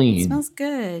gasoline. It smells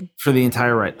good. For the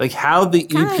entire ride. Like how the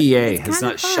EPA has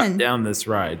not shut down this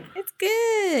ride. It's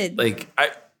good. Like,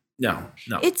 no.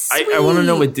 It's I want to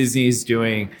know what Disney is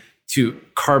doing to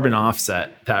carbon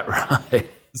offset that ride.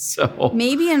 So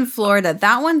maybe in Florida,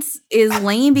 that one is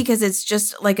lame because it's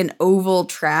just like an oval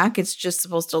track. It's just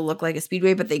supposed to look like a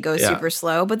speedway, but they go super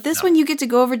slow. But this one, you get to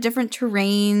go over different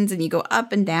terrains and you go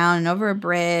up and down and over a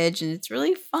bridge, and it's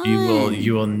really fun.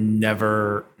 You will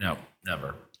never. No,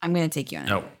 never. I'm going to take you on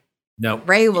it. No.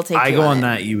 Ray will take you on it. I go on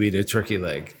that. You eat a turkey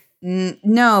leg.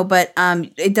 No, but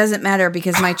it doesn't matter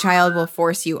because my child will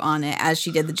force you on it, as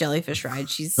she did the jellyfish ride.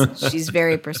 She's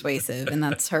very persuasive, and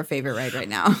that's her favorite ride right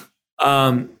now.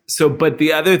 But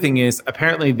the other thing is,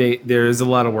 apparently there is a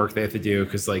lot of work they have to do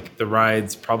because like the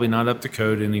ride's probably not up to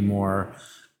code anymore.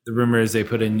 The rumor is they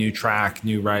put in new track,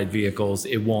 new ride vehicles.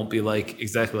 It won't be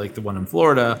exactly like the one in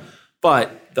Florida,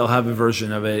 but they'll have a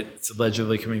version of it. It's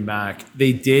allegedly coming back.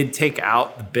 They did take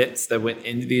out the bits that went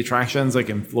into the attractions, like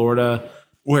in Florida.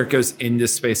 where it goes into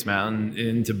Space Mountain,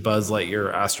 into Buzz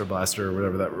Lightyear, Astro Blaster, or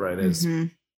whatever that ride is.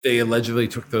 They allegedly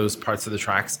took those parts of the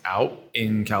tracks out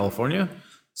in California.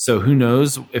 So who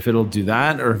knows if it'll do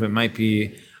that or if it might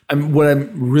be. What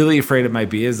I'm really afraid it might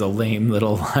be is a lame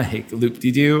little like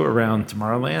loop-de-doo around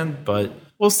Tomorrowland, but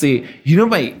we'll see. You know,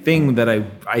 my thing that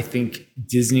I think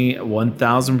Disney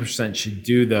 1000% should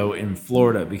do though in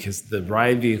Florida, because the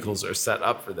ride vehicles are set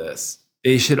up for this,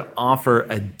 they should offer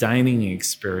a dining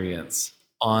experience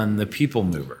on the People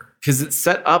Mover because it's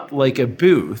set up like a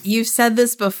booth. You've said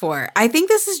this before. I think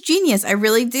this is genius. I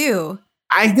really do.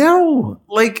 I know.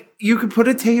 Like, you could put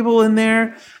a table in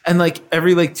there and like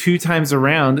every like 2 times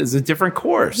around is a different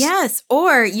course. Yes.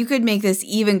 Or you could make this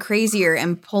even crazier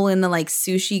and pull in the like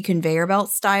sushi conveyor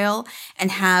belt style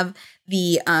and have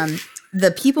the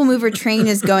People Mover train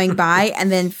is going by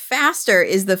and then faster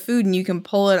is the food and you can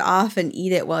pull it off and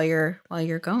eat it while you're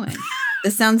going.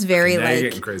 This sounds very Now like you're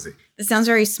getting crazy. This sounds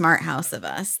very Smart House of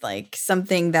Us, like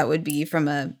something that would be from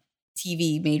a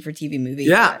made for TV movie.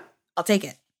 Yeah. I'll take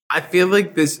it. I feel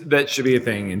like that should be a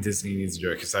thing, and Disney needs to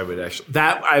do it because I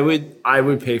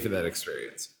would pay for that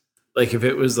experience. Like if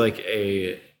it was like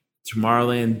a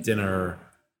Tomorrowland dinner,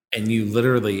 and you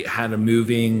literally had a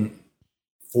moving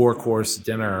 4-course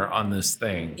dinner on this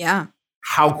thing. Yeah.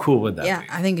 How cool would that be? Yeah,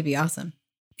 I think it'd be awesome.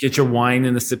 Get your wine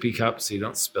in a sippy cup so you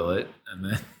don't spill it, and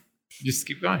then just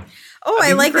keep going. Oh,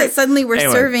 I like that suddenly we're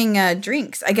Anyway. serving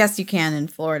drinks. I guess you can in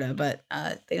Florida, but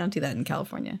they don't do that in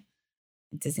California.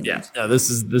 Disneyland. Yeah, no, this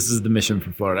is the mission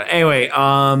for Florida. Anyway,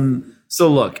 so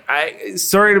look,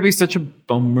 sorry to be such a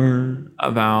bummer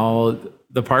about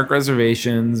the park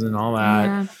reservations and all that.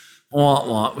 Yeah.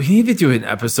 Well, we need to do an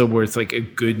episode where it's like a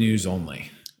good news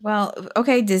only. Well,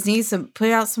 okay, Disney, so put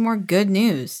out some more good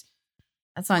news.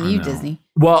 That's on you, know. Disney.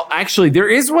 Well, actually, there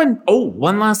is one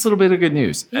last little bit of good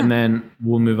news, Yeah. and then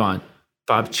we'll move on.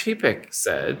 Bob Chapek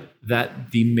said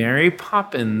that the Mary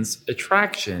Poppins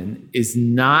attraction is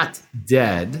not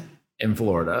dead in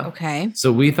Florida. Okay.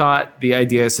 So we thought the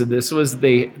idea, so this was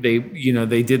they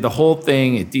did the whole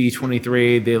thing at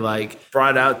D23. They like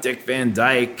brought out Dick Van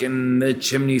Dyke and the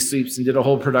Chimney Sweeps and did a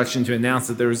whole production to announce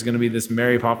that there was going to be this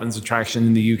Mary Poppins attraction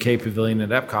in the UK pavilion at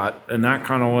Epcot. And that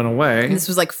kind of went away. And this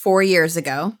was like 4 years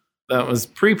ago. That was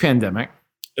pre-pandemic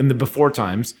in the before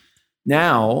times.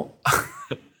 Now,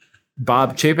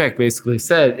 Bob Chapek basically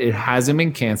said it hasn't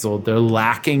been canceled. They're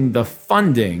lacking the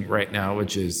funding right now,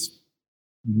 which is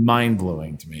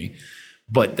mind-blowing to me.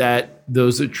 But that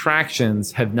those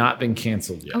attractions have not been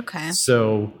canceled yet. Okay.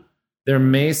 So there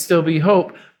may still be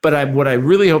hope. But what I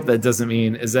really hope that doesn't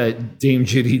mean is that Dame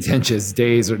Judi Dench's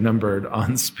days are numbered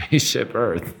on Spaceship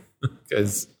Earth.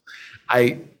 Because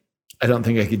I don't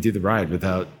think I could do the ride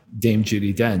without Dame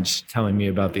Judi Dench telling me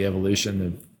about the evolution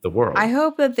of the world. I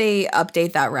hope that they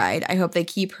update that ride. I hope they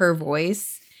keep her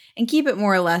voice and keep it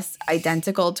more or less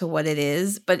identical to what it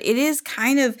is. But it is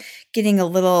kind of getting a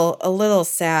little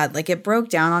sad. Like it broke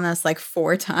down on us like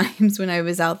 4 times when I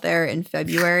was out there in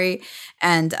February.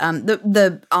 And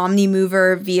the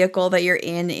Omnimover vehicle that you're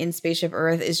in Spaceship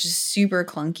Earth is just super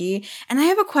clunky. And I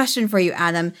have a question for you,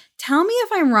 Adam. Tell me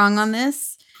if I'm wrong on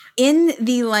this. In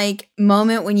the like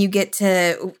moment when you get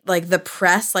to like the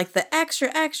press, like the extra,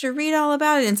 read all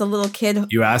about it. And it's a little kid.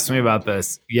 You asked me about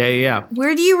this. Yeah.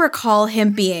 Where do you recall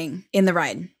him being in the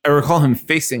ride? I recall him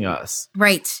facing us.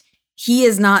 Right. He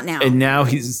is not now. And now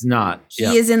he's not.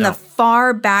 He is in the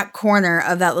far back corner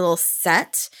of that little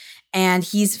set. And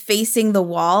he's facing the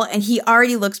wall. And he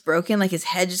already looks broken. Like his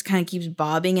head just kind of keeps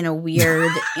bobbing in a weird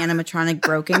animatronic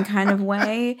broken kind of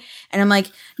way. And I'm like,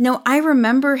 no, I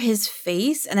remember his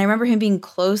face. And I remember him being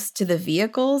close to the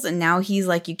vehicles. And now he's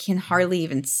like, you can hardly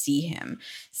even see him.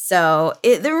 So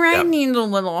the ride needs a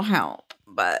little help.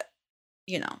 But,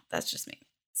 that's just me.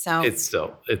 So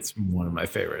it's one of my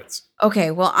favorites.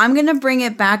 Okay, well, I'm going to bring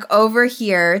it back over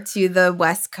here to the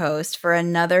West Coast for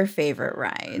another favorite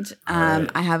ride. Right.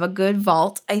 I have a good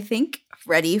vault, I think,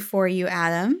 ready for you,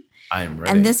 Adam. I'm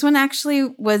ready. And this one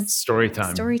actually was story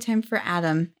time for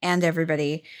Adam and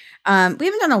everybody. We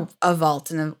haven't done a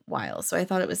vault in a while, so I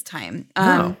thought it was time.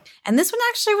 No. And this one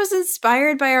actually was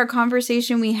inspired by our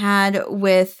conversation we had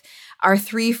with our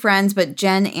 3 friends, but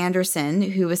Jen Anderson,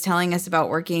 who was telling us about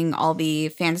working all the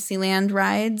Fantasyland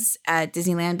rides at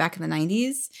Disneyland back in the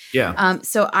 90s. Yeah.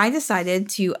 So I decided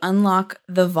to unlock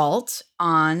the vault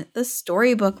on the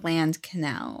Storybook Land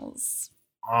canals.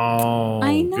 Oh,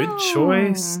 I know. good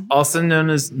choice. Also known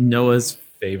as Noah's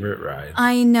favorite ride.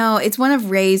 I know. It's one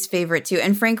of Ray's favorite too.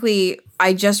 And frankly,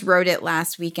 I just rode it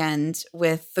last weekend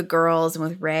with the girls and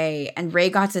with Ray. And Ray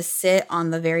got to sit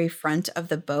on the very front of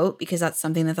the boat because that's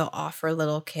something that they'll offer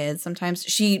little kids sometimes.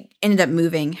 She ended up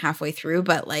moving halfway through,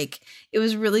 but like it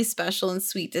was really special and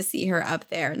sweet to see her up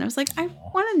there. And I was like, I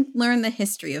want to learn the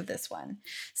history of this one.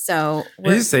 So Can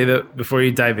you just say that before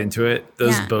you dive into it,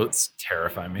 those Yeah. boats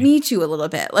terrify me. Me too, a little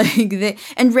bit.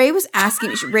 And Ray was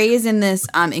asking. Ray is in this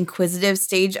inquisitive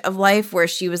stage of life where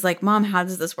she was like, "Mom, how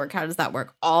does this work? How does that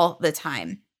work?" All the time.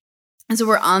 And so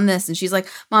we're on this, and she's like,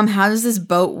 "Mom, how does this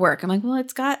boat work?" I'm like, "Well,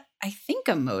 it's got, I think,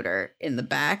 a motor in the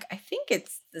back. I think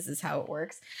this is how it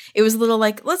works." It was a little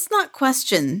like, let's not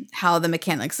question how the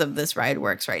mechanics of this ride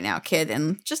works right now, kid,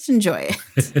 and just enjoy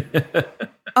it.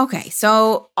 Okay,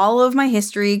 so all of my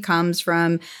history comes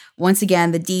from, once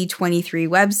again, the D23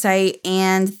 website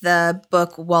and the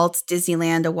book Walt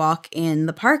Disneyland, A Walk in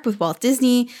the Park with Walt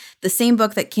Disney, the same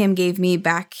book that Kim gave me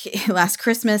back last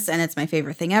Christmas, and it's my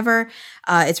favorite thing ever.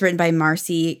 It's written by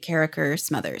Marcy Carricker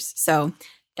Smothers. So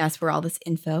that's where all this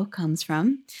info comes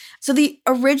from. So the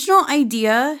original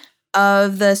idea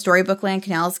of the Storybook Land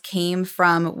Canals came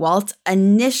from Walt's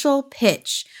initial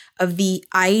pitch of the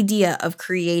idea of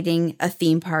creating a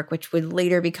theme park, which would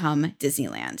later become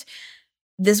Disneyland.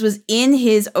 This was in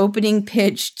his opening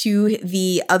pitch to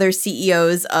the other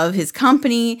CEOs of his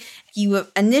company. He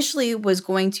initially was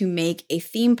going to make a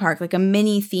theme park, like a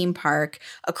mini theme park,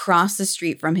 across the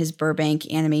street from his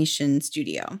Burbank animation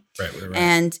studio. Right.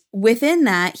 And within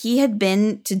that, he had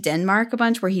been to Denmark a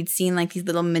bunch where he'd seen like these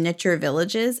little miniature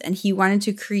villages, and he wanted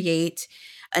to create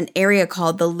an area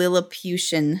called the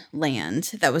Lilliputian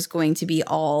Land that was going to be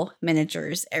all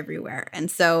miniatures everywhere. And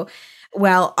so,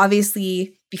 well,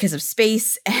 obviously, because of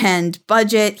space and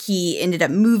budget, he ended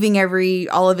up moving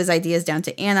all of his ideas down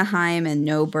to Anaheim, and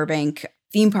no Burbank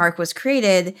theme park was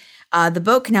created. The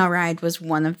boat canal ride was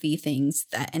one of the things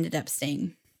that ended up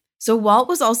staying. So Walt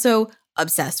was also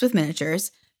obsessed with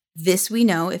miniatures. This we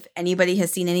know, if anybody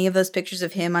has seen any of those pictures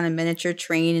of him on a miniature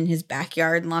train in his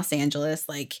backyard in Los Angeles,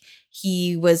 like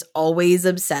he was always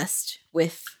obsessed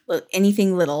with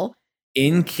anything little.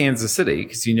 In Kansas City,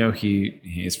 because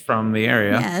he's from the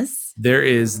area. Yes. There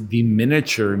is the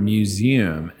miniature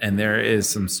museum, and there is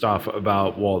some stuff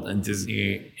about Walt and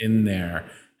Disney in there.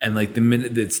 And like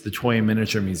it's the Toy and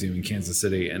Miniature Museum in Kansas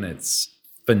City, and it's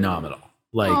phenomenal.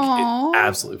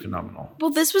 Absolutely phenomenal. Well,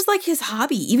 this was like his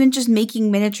hobby, even just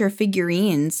making miniature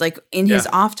figurines. Like in his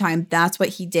off time, that's what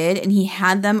he did. And he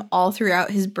had them all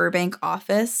throughout his Burbank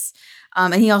office.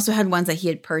 And he also had ones that he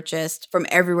had purchased from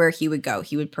everywhere he would go.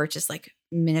 He would purchase like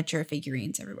miniature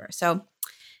figurines everywhere. So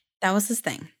that was his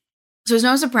thing. So it's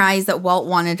no surprise that Walt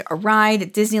wanted a ride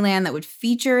at Disneyland that would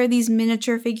feature these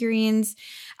miniature figurines.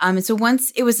 And so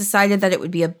once it was decided that it would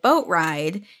be a boat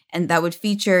ride and that would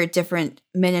feature different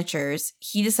miniatures,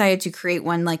 he decided to create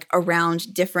one like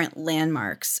around different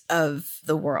landmarks of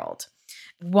the world.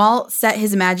 Walt set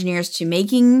his Imagineers to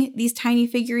making these tiny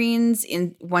figurines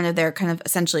in one of their kind of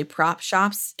essentially prop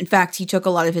shops. In fact, he took a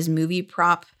lot of his movie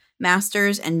prop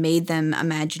masters and made them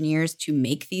Imagineers to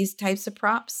make these types of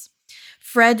props.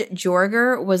 Fred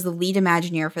Jorger was the lead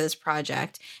Imagineer for this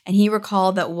project, and he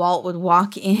recalled that Walt would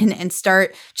walk in and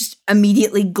start just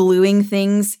immediately gluing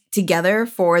things together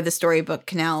for the Storybook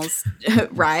Canals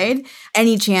ride,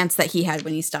 any chance that he had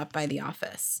when he stopped by the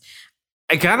office.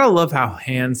 I gotta love how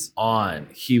hands-on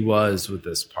he was with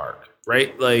this park,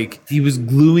 right? Like he was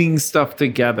gluing stuff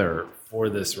together for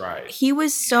this ride. He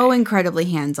was so incredibly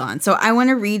hands-on. So I want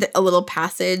to read a little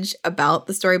passage about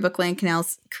the Storybook Land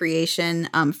Canal's creation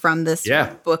from this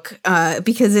book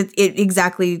because it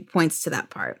exactly points to that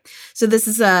part. So this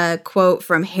is a quote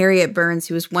from Harriet Burns,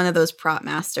 who was one of those prop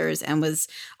masters and was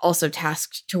also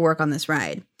tasked to work on this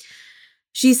ride.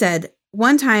 She said,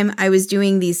 "One time I was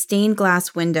doing these stained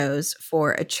glass windows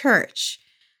for a church.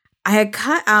 I had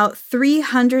cut out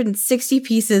 360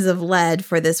 pieces of lead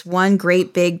for this one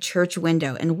great big church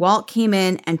window, and Walt came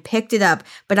in and picked it up,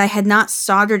 but I had not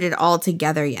soldered it all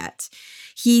together yet.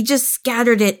 He just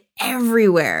scattered it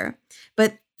everywhere.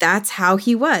 But that's how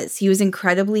he was. He was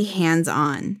incredibly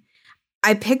hands-on.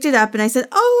 I picked it up and I said,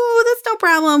 'Oh, that's no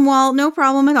problem, Walt, no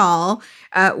problem at all.'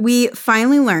 We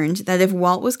finally learned that if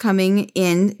Walt was coming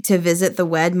in to visit the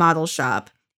WED model shop,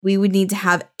 we would need to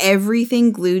have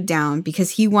everything glued down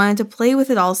because he wanted to play with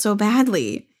it all so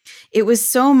badly. It was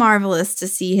so marvelous to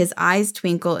see his eyes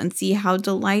twinkle and see how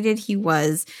delighted he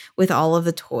was with all of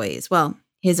the toys. Well,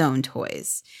 his own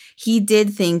toys. He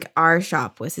did think our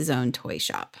shop was his own toy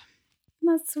shop."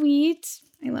 That's sweet.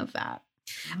 I love that.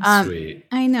 Sweet.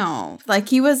 I know. Like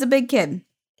he was a big kid.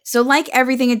 So like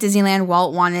everything at Disneyland,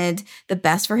 Walt wanted the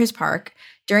best for his park.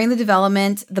 During the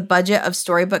development, the budget of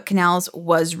Storybook Canals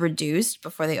was reduced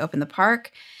before they opened the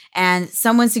park. And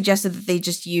someone suggested that they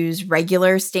just use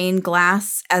regular stained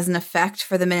glass as an effect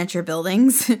for the miniature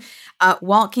buildings.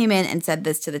 Walt came in and said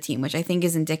this to the team, which I think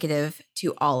is indicative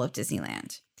to all of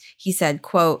Disneyland. He said,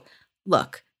 quote,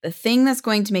 "Look, the thing that's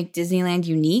going to make Disneyland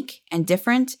unique and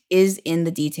different is in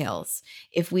the details.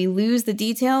 If we lose the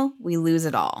detail, we lose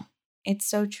it all." It's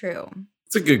so true.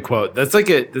 It's a good quote. That's a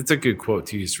good quote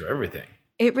to use for everything.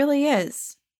 It really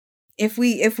is. If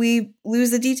we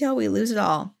lose the detail, we lose it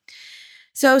all.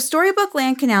 So Storybook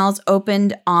Land Canals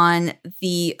opened on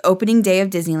the opening day of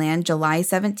Disneyland, July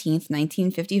 17th,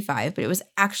 1955, but it was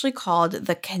actually called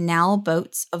the Canal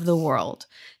Boats of the World.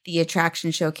 The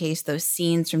attraction showcased those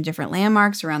scenes from different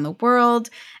landmarks around the world,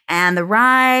 and the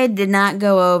ride did not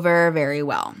go over very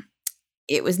well.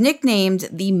 It was nicknamed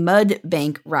the Mud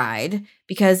Bank Ride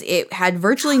because it had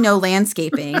virtually no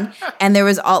landscaping, and there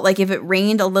was all, like, if it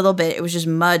rained a little bit, it was just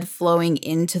mud flowing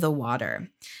into the water.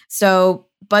 So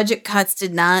budget cuts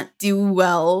did not do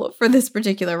well for this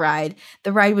particular ride.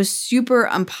 The ride was super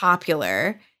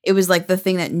unpopular. It was like the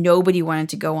thing that nobody wanted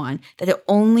to go on, that it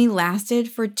only lasted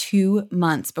for 2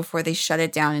 months before they shut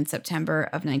it down in September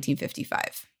of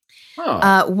 1955.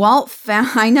 Oh. Walt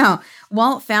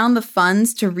found the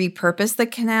funds to repurpose the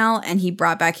canal, and he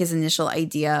brought back his initial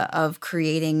idea of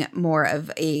creating more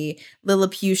of a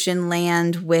Lilliputian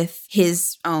land with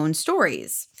his own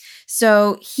stories.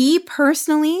 So he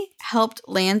personally helped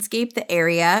landscape the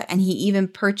area, and he even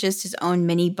purchased his own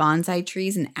mini bonsai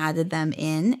trees and added them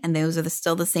in. And those are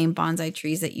still the same bonsai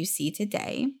trees that you see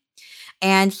today.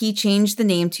 And he changed the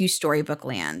name to Storybook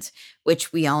Land,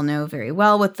 which we all know very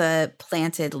well with the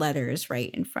planted letters right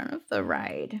in front of the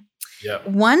ride. Yep.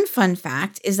 One fun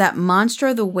fact is that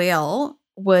Monstro the Whale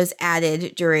was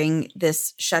added during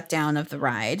this shutdown of the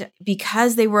ride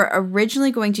because they were originally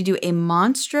going to do a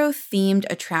Monstro-themed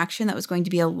attraction that was going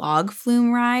to be a log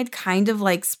flume ride, kind of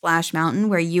like Splash Mountain,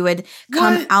 where you would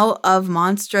come out of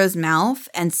Monstro's mouth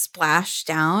and splash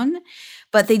down.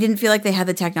 But they didn't feel like they had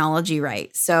the technology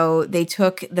right. So they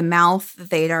took the mouth that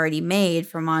they had already made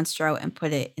for Monstro and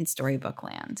put it in Storybook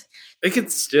Land. They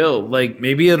could still, like,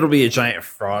 maybe it'll be a giant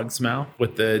frog's mouth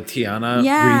with the Tiana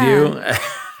redo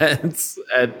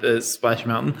at the Splash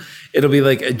Mountain. It'll be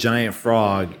like a giant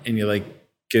frog and you're like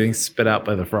getting spit out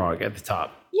by the frog at the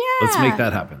top. Yeah. Let's make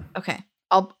that happen. Okay.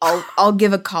 I'll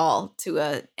give a call to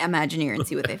a Imagineer and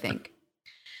see what they think.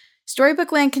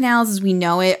 Storybook Land Canals, as we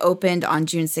know it, opened on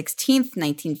June 16th,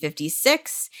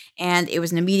 1956, and it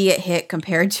was an immediate hit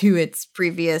compared to its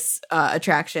previous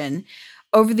attraction.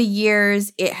 Over the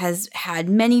years, it has had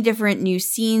many different new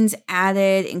scenes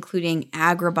added, including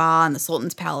Agrabah and the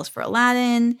Sultan's Palace for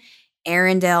Aladdin,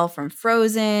 Arendelle from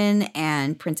Frozen,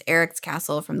 and Prince Eric's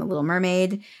castle from The Little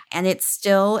Mermaid. And it's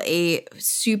still a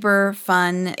super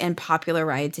fun and popular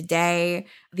ride today.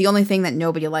 The only thing that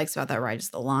nobody likes about that ride is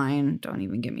the line. Don't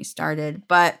even get me started.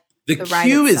 But the ride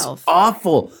queue itself is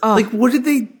awful. Oh, like, what did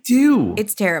they do?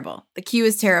 It's terrible. The queue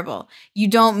is terrible. You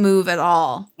don't move at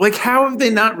all. Like, how have they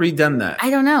not redone that?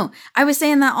 I don't know. I was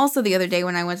saying that also the other day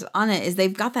when I was on it, is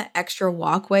they've got that extra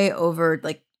walkway over,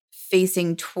 like,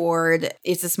 facing toward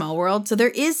It's a Small World. So there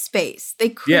is space. They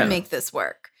could make this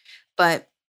work, but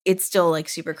it's still like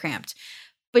super cramped.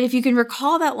 But if you can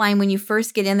recall that line, when you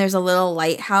first get in, there's a little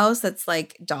lighthouse that's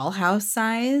like dollhouse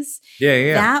size.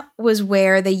 Yeah. That was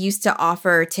where they used to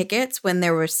offer tickets when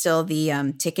there was still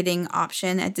the ticketing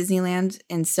option at Disneyland.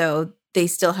 And so they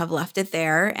still have left it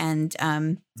there. And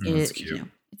it is,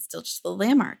 it's still just the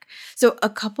landmark. So a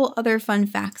couple other fun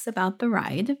facts about the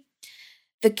ride.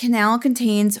 The canal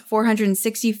contains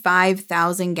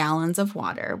 465,000 gallons of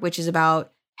water, which is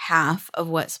about half of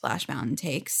what Splash Mountain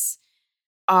takes.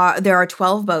 There are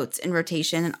 12 boats in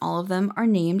rotation, and all of them are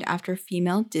named after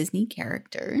female Disney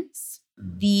characters.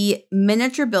 The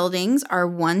miniature buildings are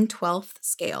 1/12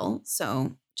 scale,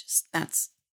 so just that's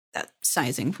that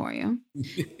sizing for you.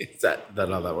 Is that how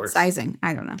that works? Sizing,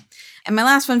 I don't know. And my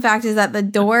last fun fact is that the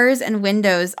doors and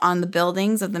windows on the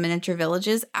buildings of the miniature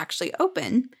villages actually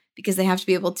open, because they have to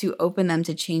be able to open them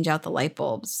to change out the light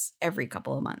bulbs every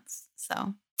couple of months.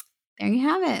 So there you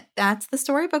have it. That's the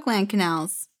Storybook Land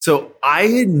Canals. So I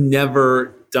had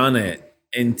never done it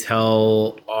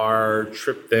until our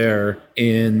trip there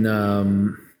in,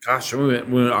 we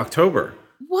went October.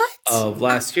 What? Of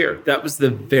last year. That was the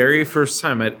very first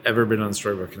time I'd ever been on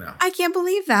Storybook Canal. I can't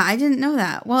believe that. I didn't know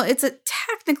that. Well, it's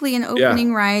technically an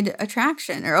opening ride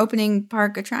attraction or opening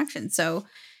park attraction. So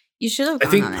you should have gone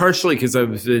I think on partially because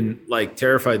I've been like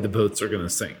terrified the boats are going to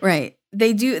sink. Right.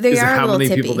 They do. They Because of are a how little many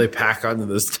tippy. people they pack onto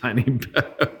those tiny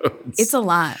boats. It's a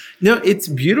lot. No, it's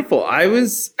beautiful. I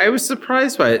was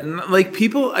surprised by it. And like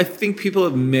I think people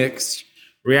have mixed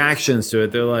reactions to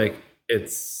it. They're like,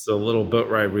 it's a little boat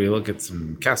ride where you look at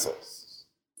some castles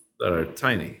that are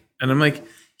tiny. And I'm like,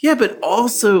 yeah, but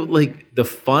also like the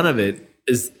fun of it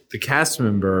is the cast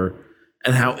member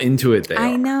and how into it they are.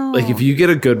 I know. Like if you get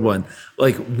a good one,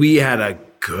 like we had a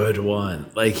good one.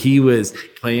 Like he was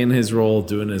playing his role,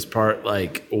 doing his part,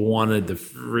 like wanted the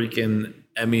freaking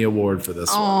Emmy Award for this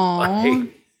Aw. one. Like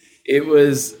it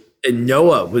was, and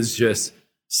Noah was just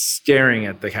staring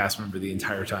at the cast member the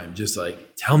entire time, just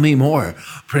like, tell me more.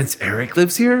 Prince Eric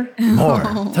lives here? More.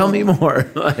 Tell me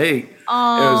more. Like it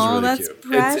was really that's cute.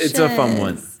 precious. It's a fun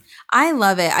one. I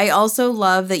love it. I also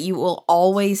love that you will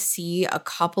always see a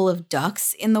couple of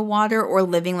ducks in the water or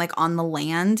living like on the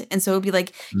land. And so it'll be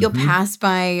like you'll pass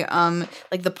by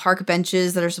like the park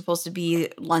benches that are supposed to be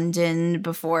London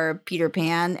before Peter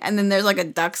Pan. And then there's like a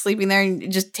duck sleeping there and it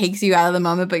just takes you out of the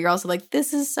moment. But you're also like,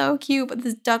 this is so cute. But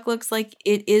this duck looks like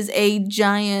it is a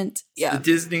giant. Yeah. The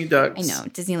Disney ducks. I know.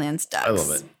 Disneyland's ducks. I love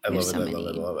it. I love There's it. so I love it.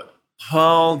 many. I love it.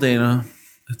 Paul, Dana,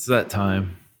 it's that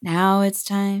time. Now it's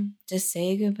time to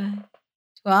say goodbye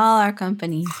to all our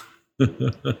company.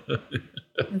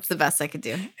 That's the best I could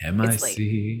do. It's late.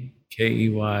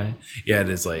 MICKEY. Yeah, it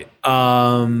is late.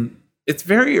 It's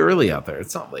very early out there.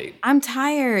 It's not late. I'm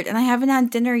tired and I haven't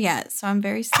had dinner yet, so I'm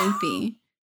very sleepy.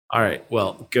 All right.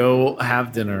 Well, go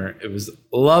have dinner. It was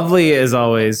lovely as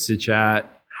always to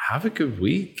chat. Have a good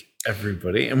week,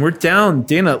 everybody. And we're down,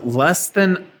 Dana, less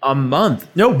than a month.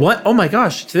 No, what? Oh my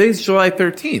gosh. Today's July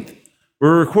 13th.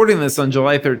 We're recording this on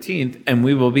July 13th, and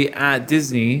we will be at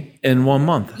Disney in 1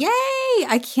 month. Yay!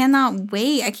 I cannot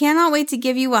wait. I cannot wait to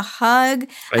give you a hug.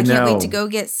 I can't wait to go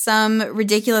get some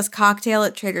ridiculous cocktail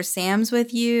at Trader Sam's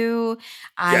with you.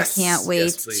 I can't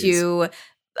wait to...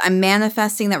 I'm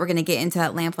manifesting that we're going to get into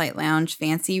that Lamplight Lounge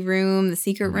fancy room, the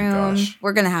secret room. Gosh.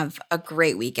 We're going to have a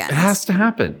great weekend. It has to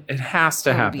happen. It has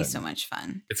to happen. It'll be so much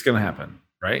fun. It's going to happen,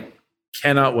 right?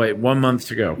 Cannot wait. 1 month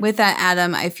to go. With that,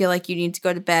 Adam, I feel like you need to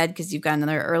go to bed because you've got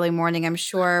another early morning, I'm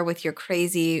sure, with your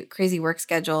crazy, crazy work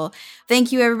schedule.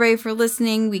 Thank you, everybody, for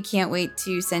listening. We can't wait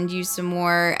to send you some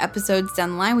more episodes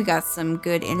down the line. We got some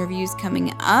good interviews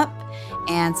coming up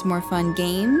and some more fun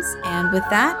games. And with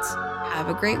that, have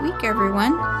a great week,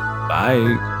 everyone.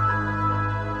 Bye.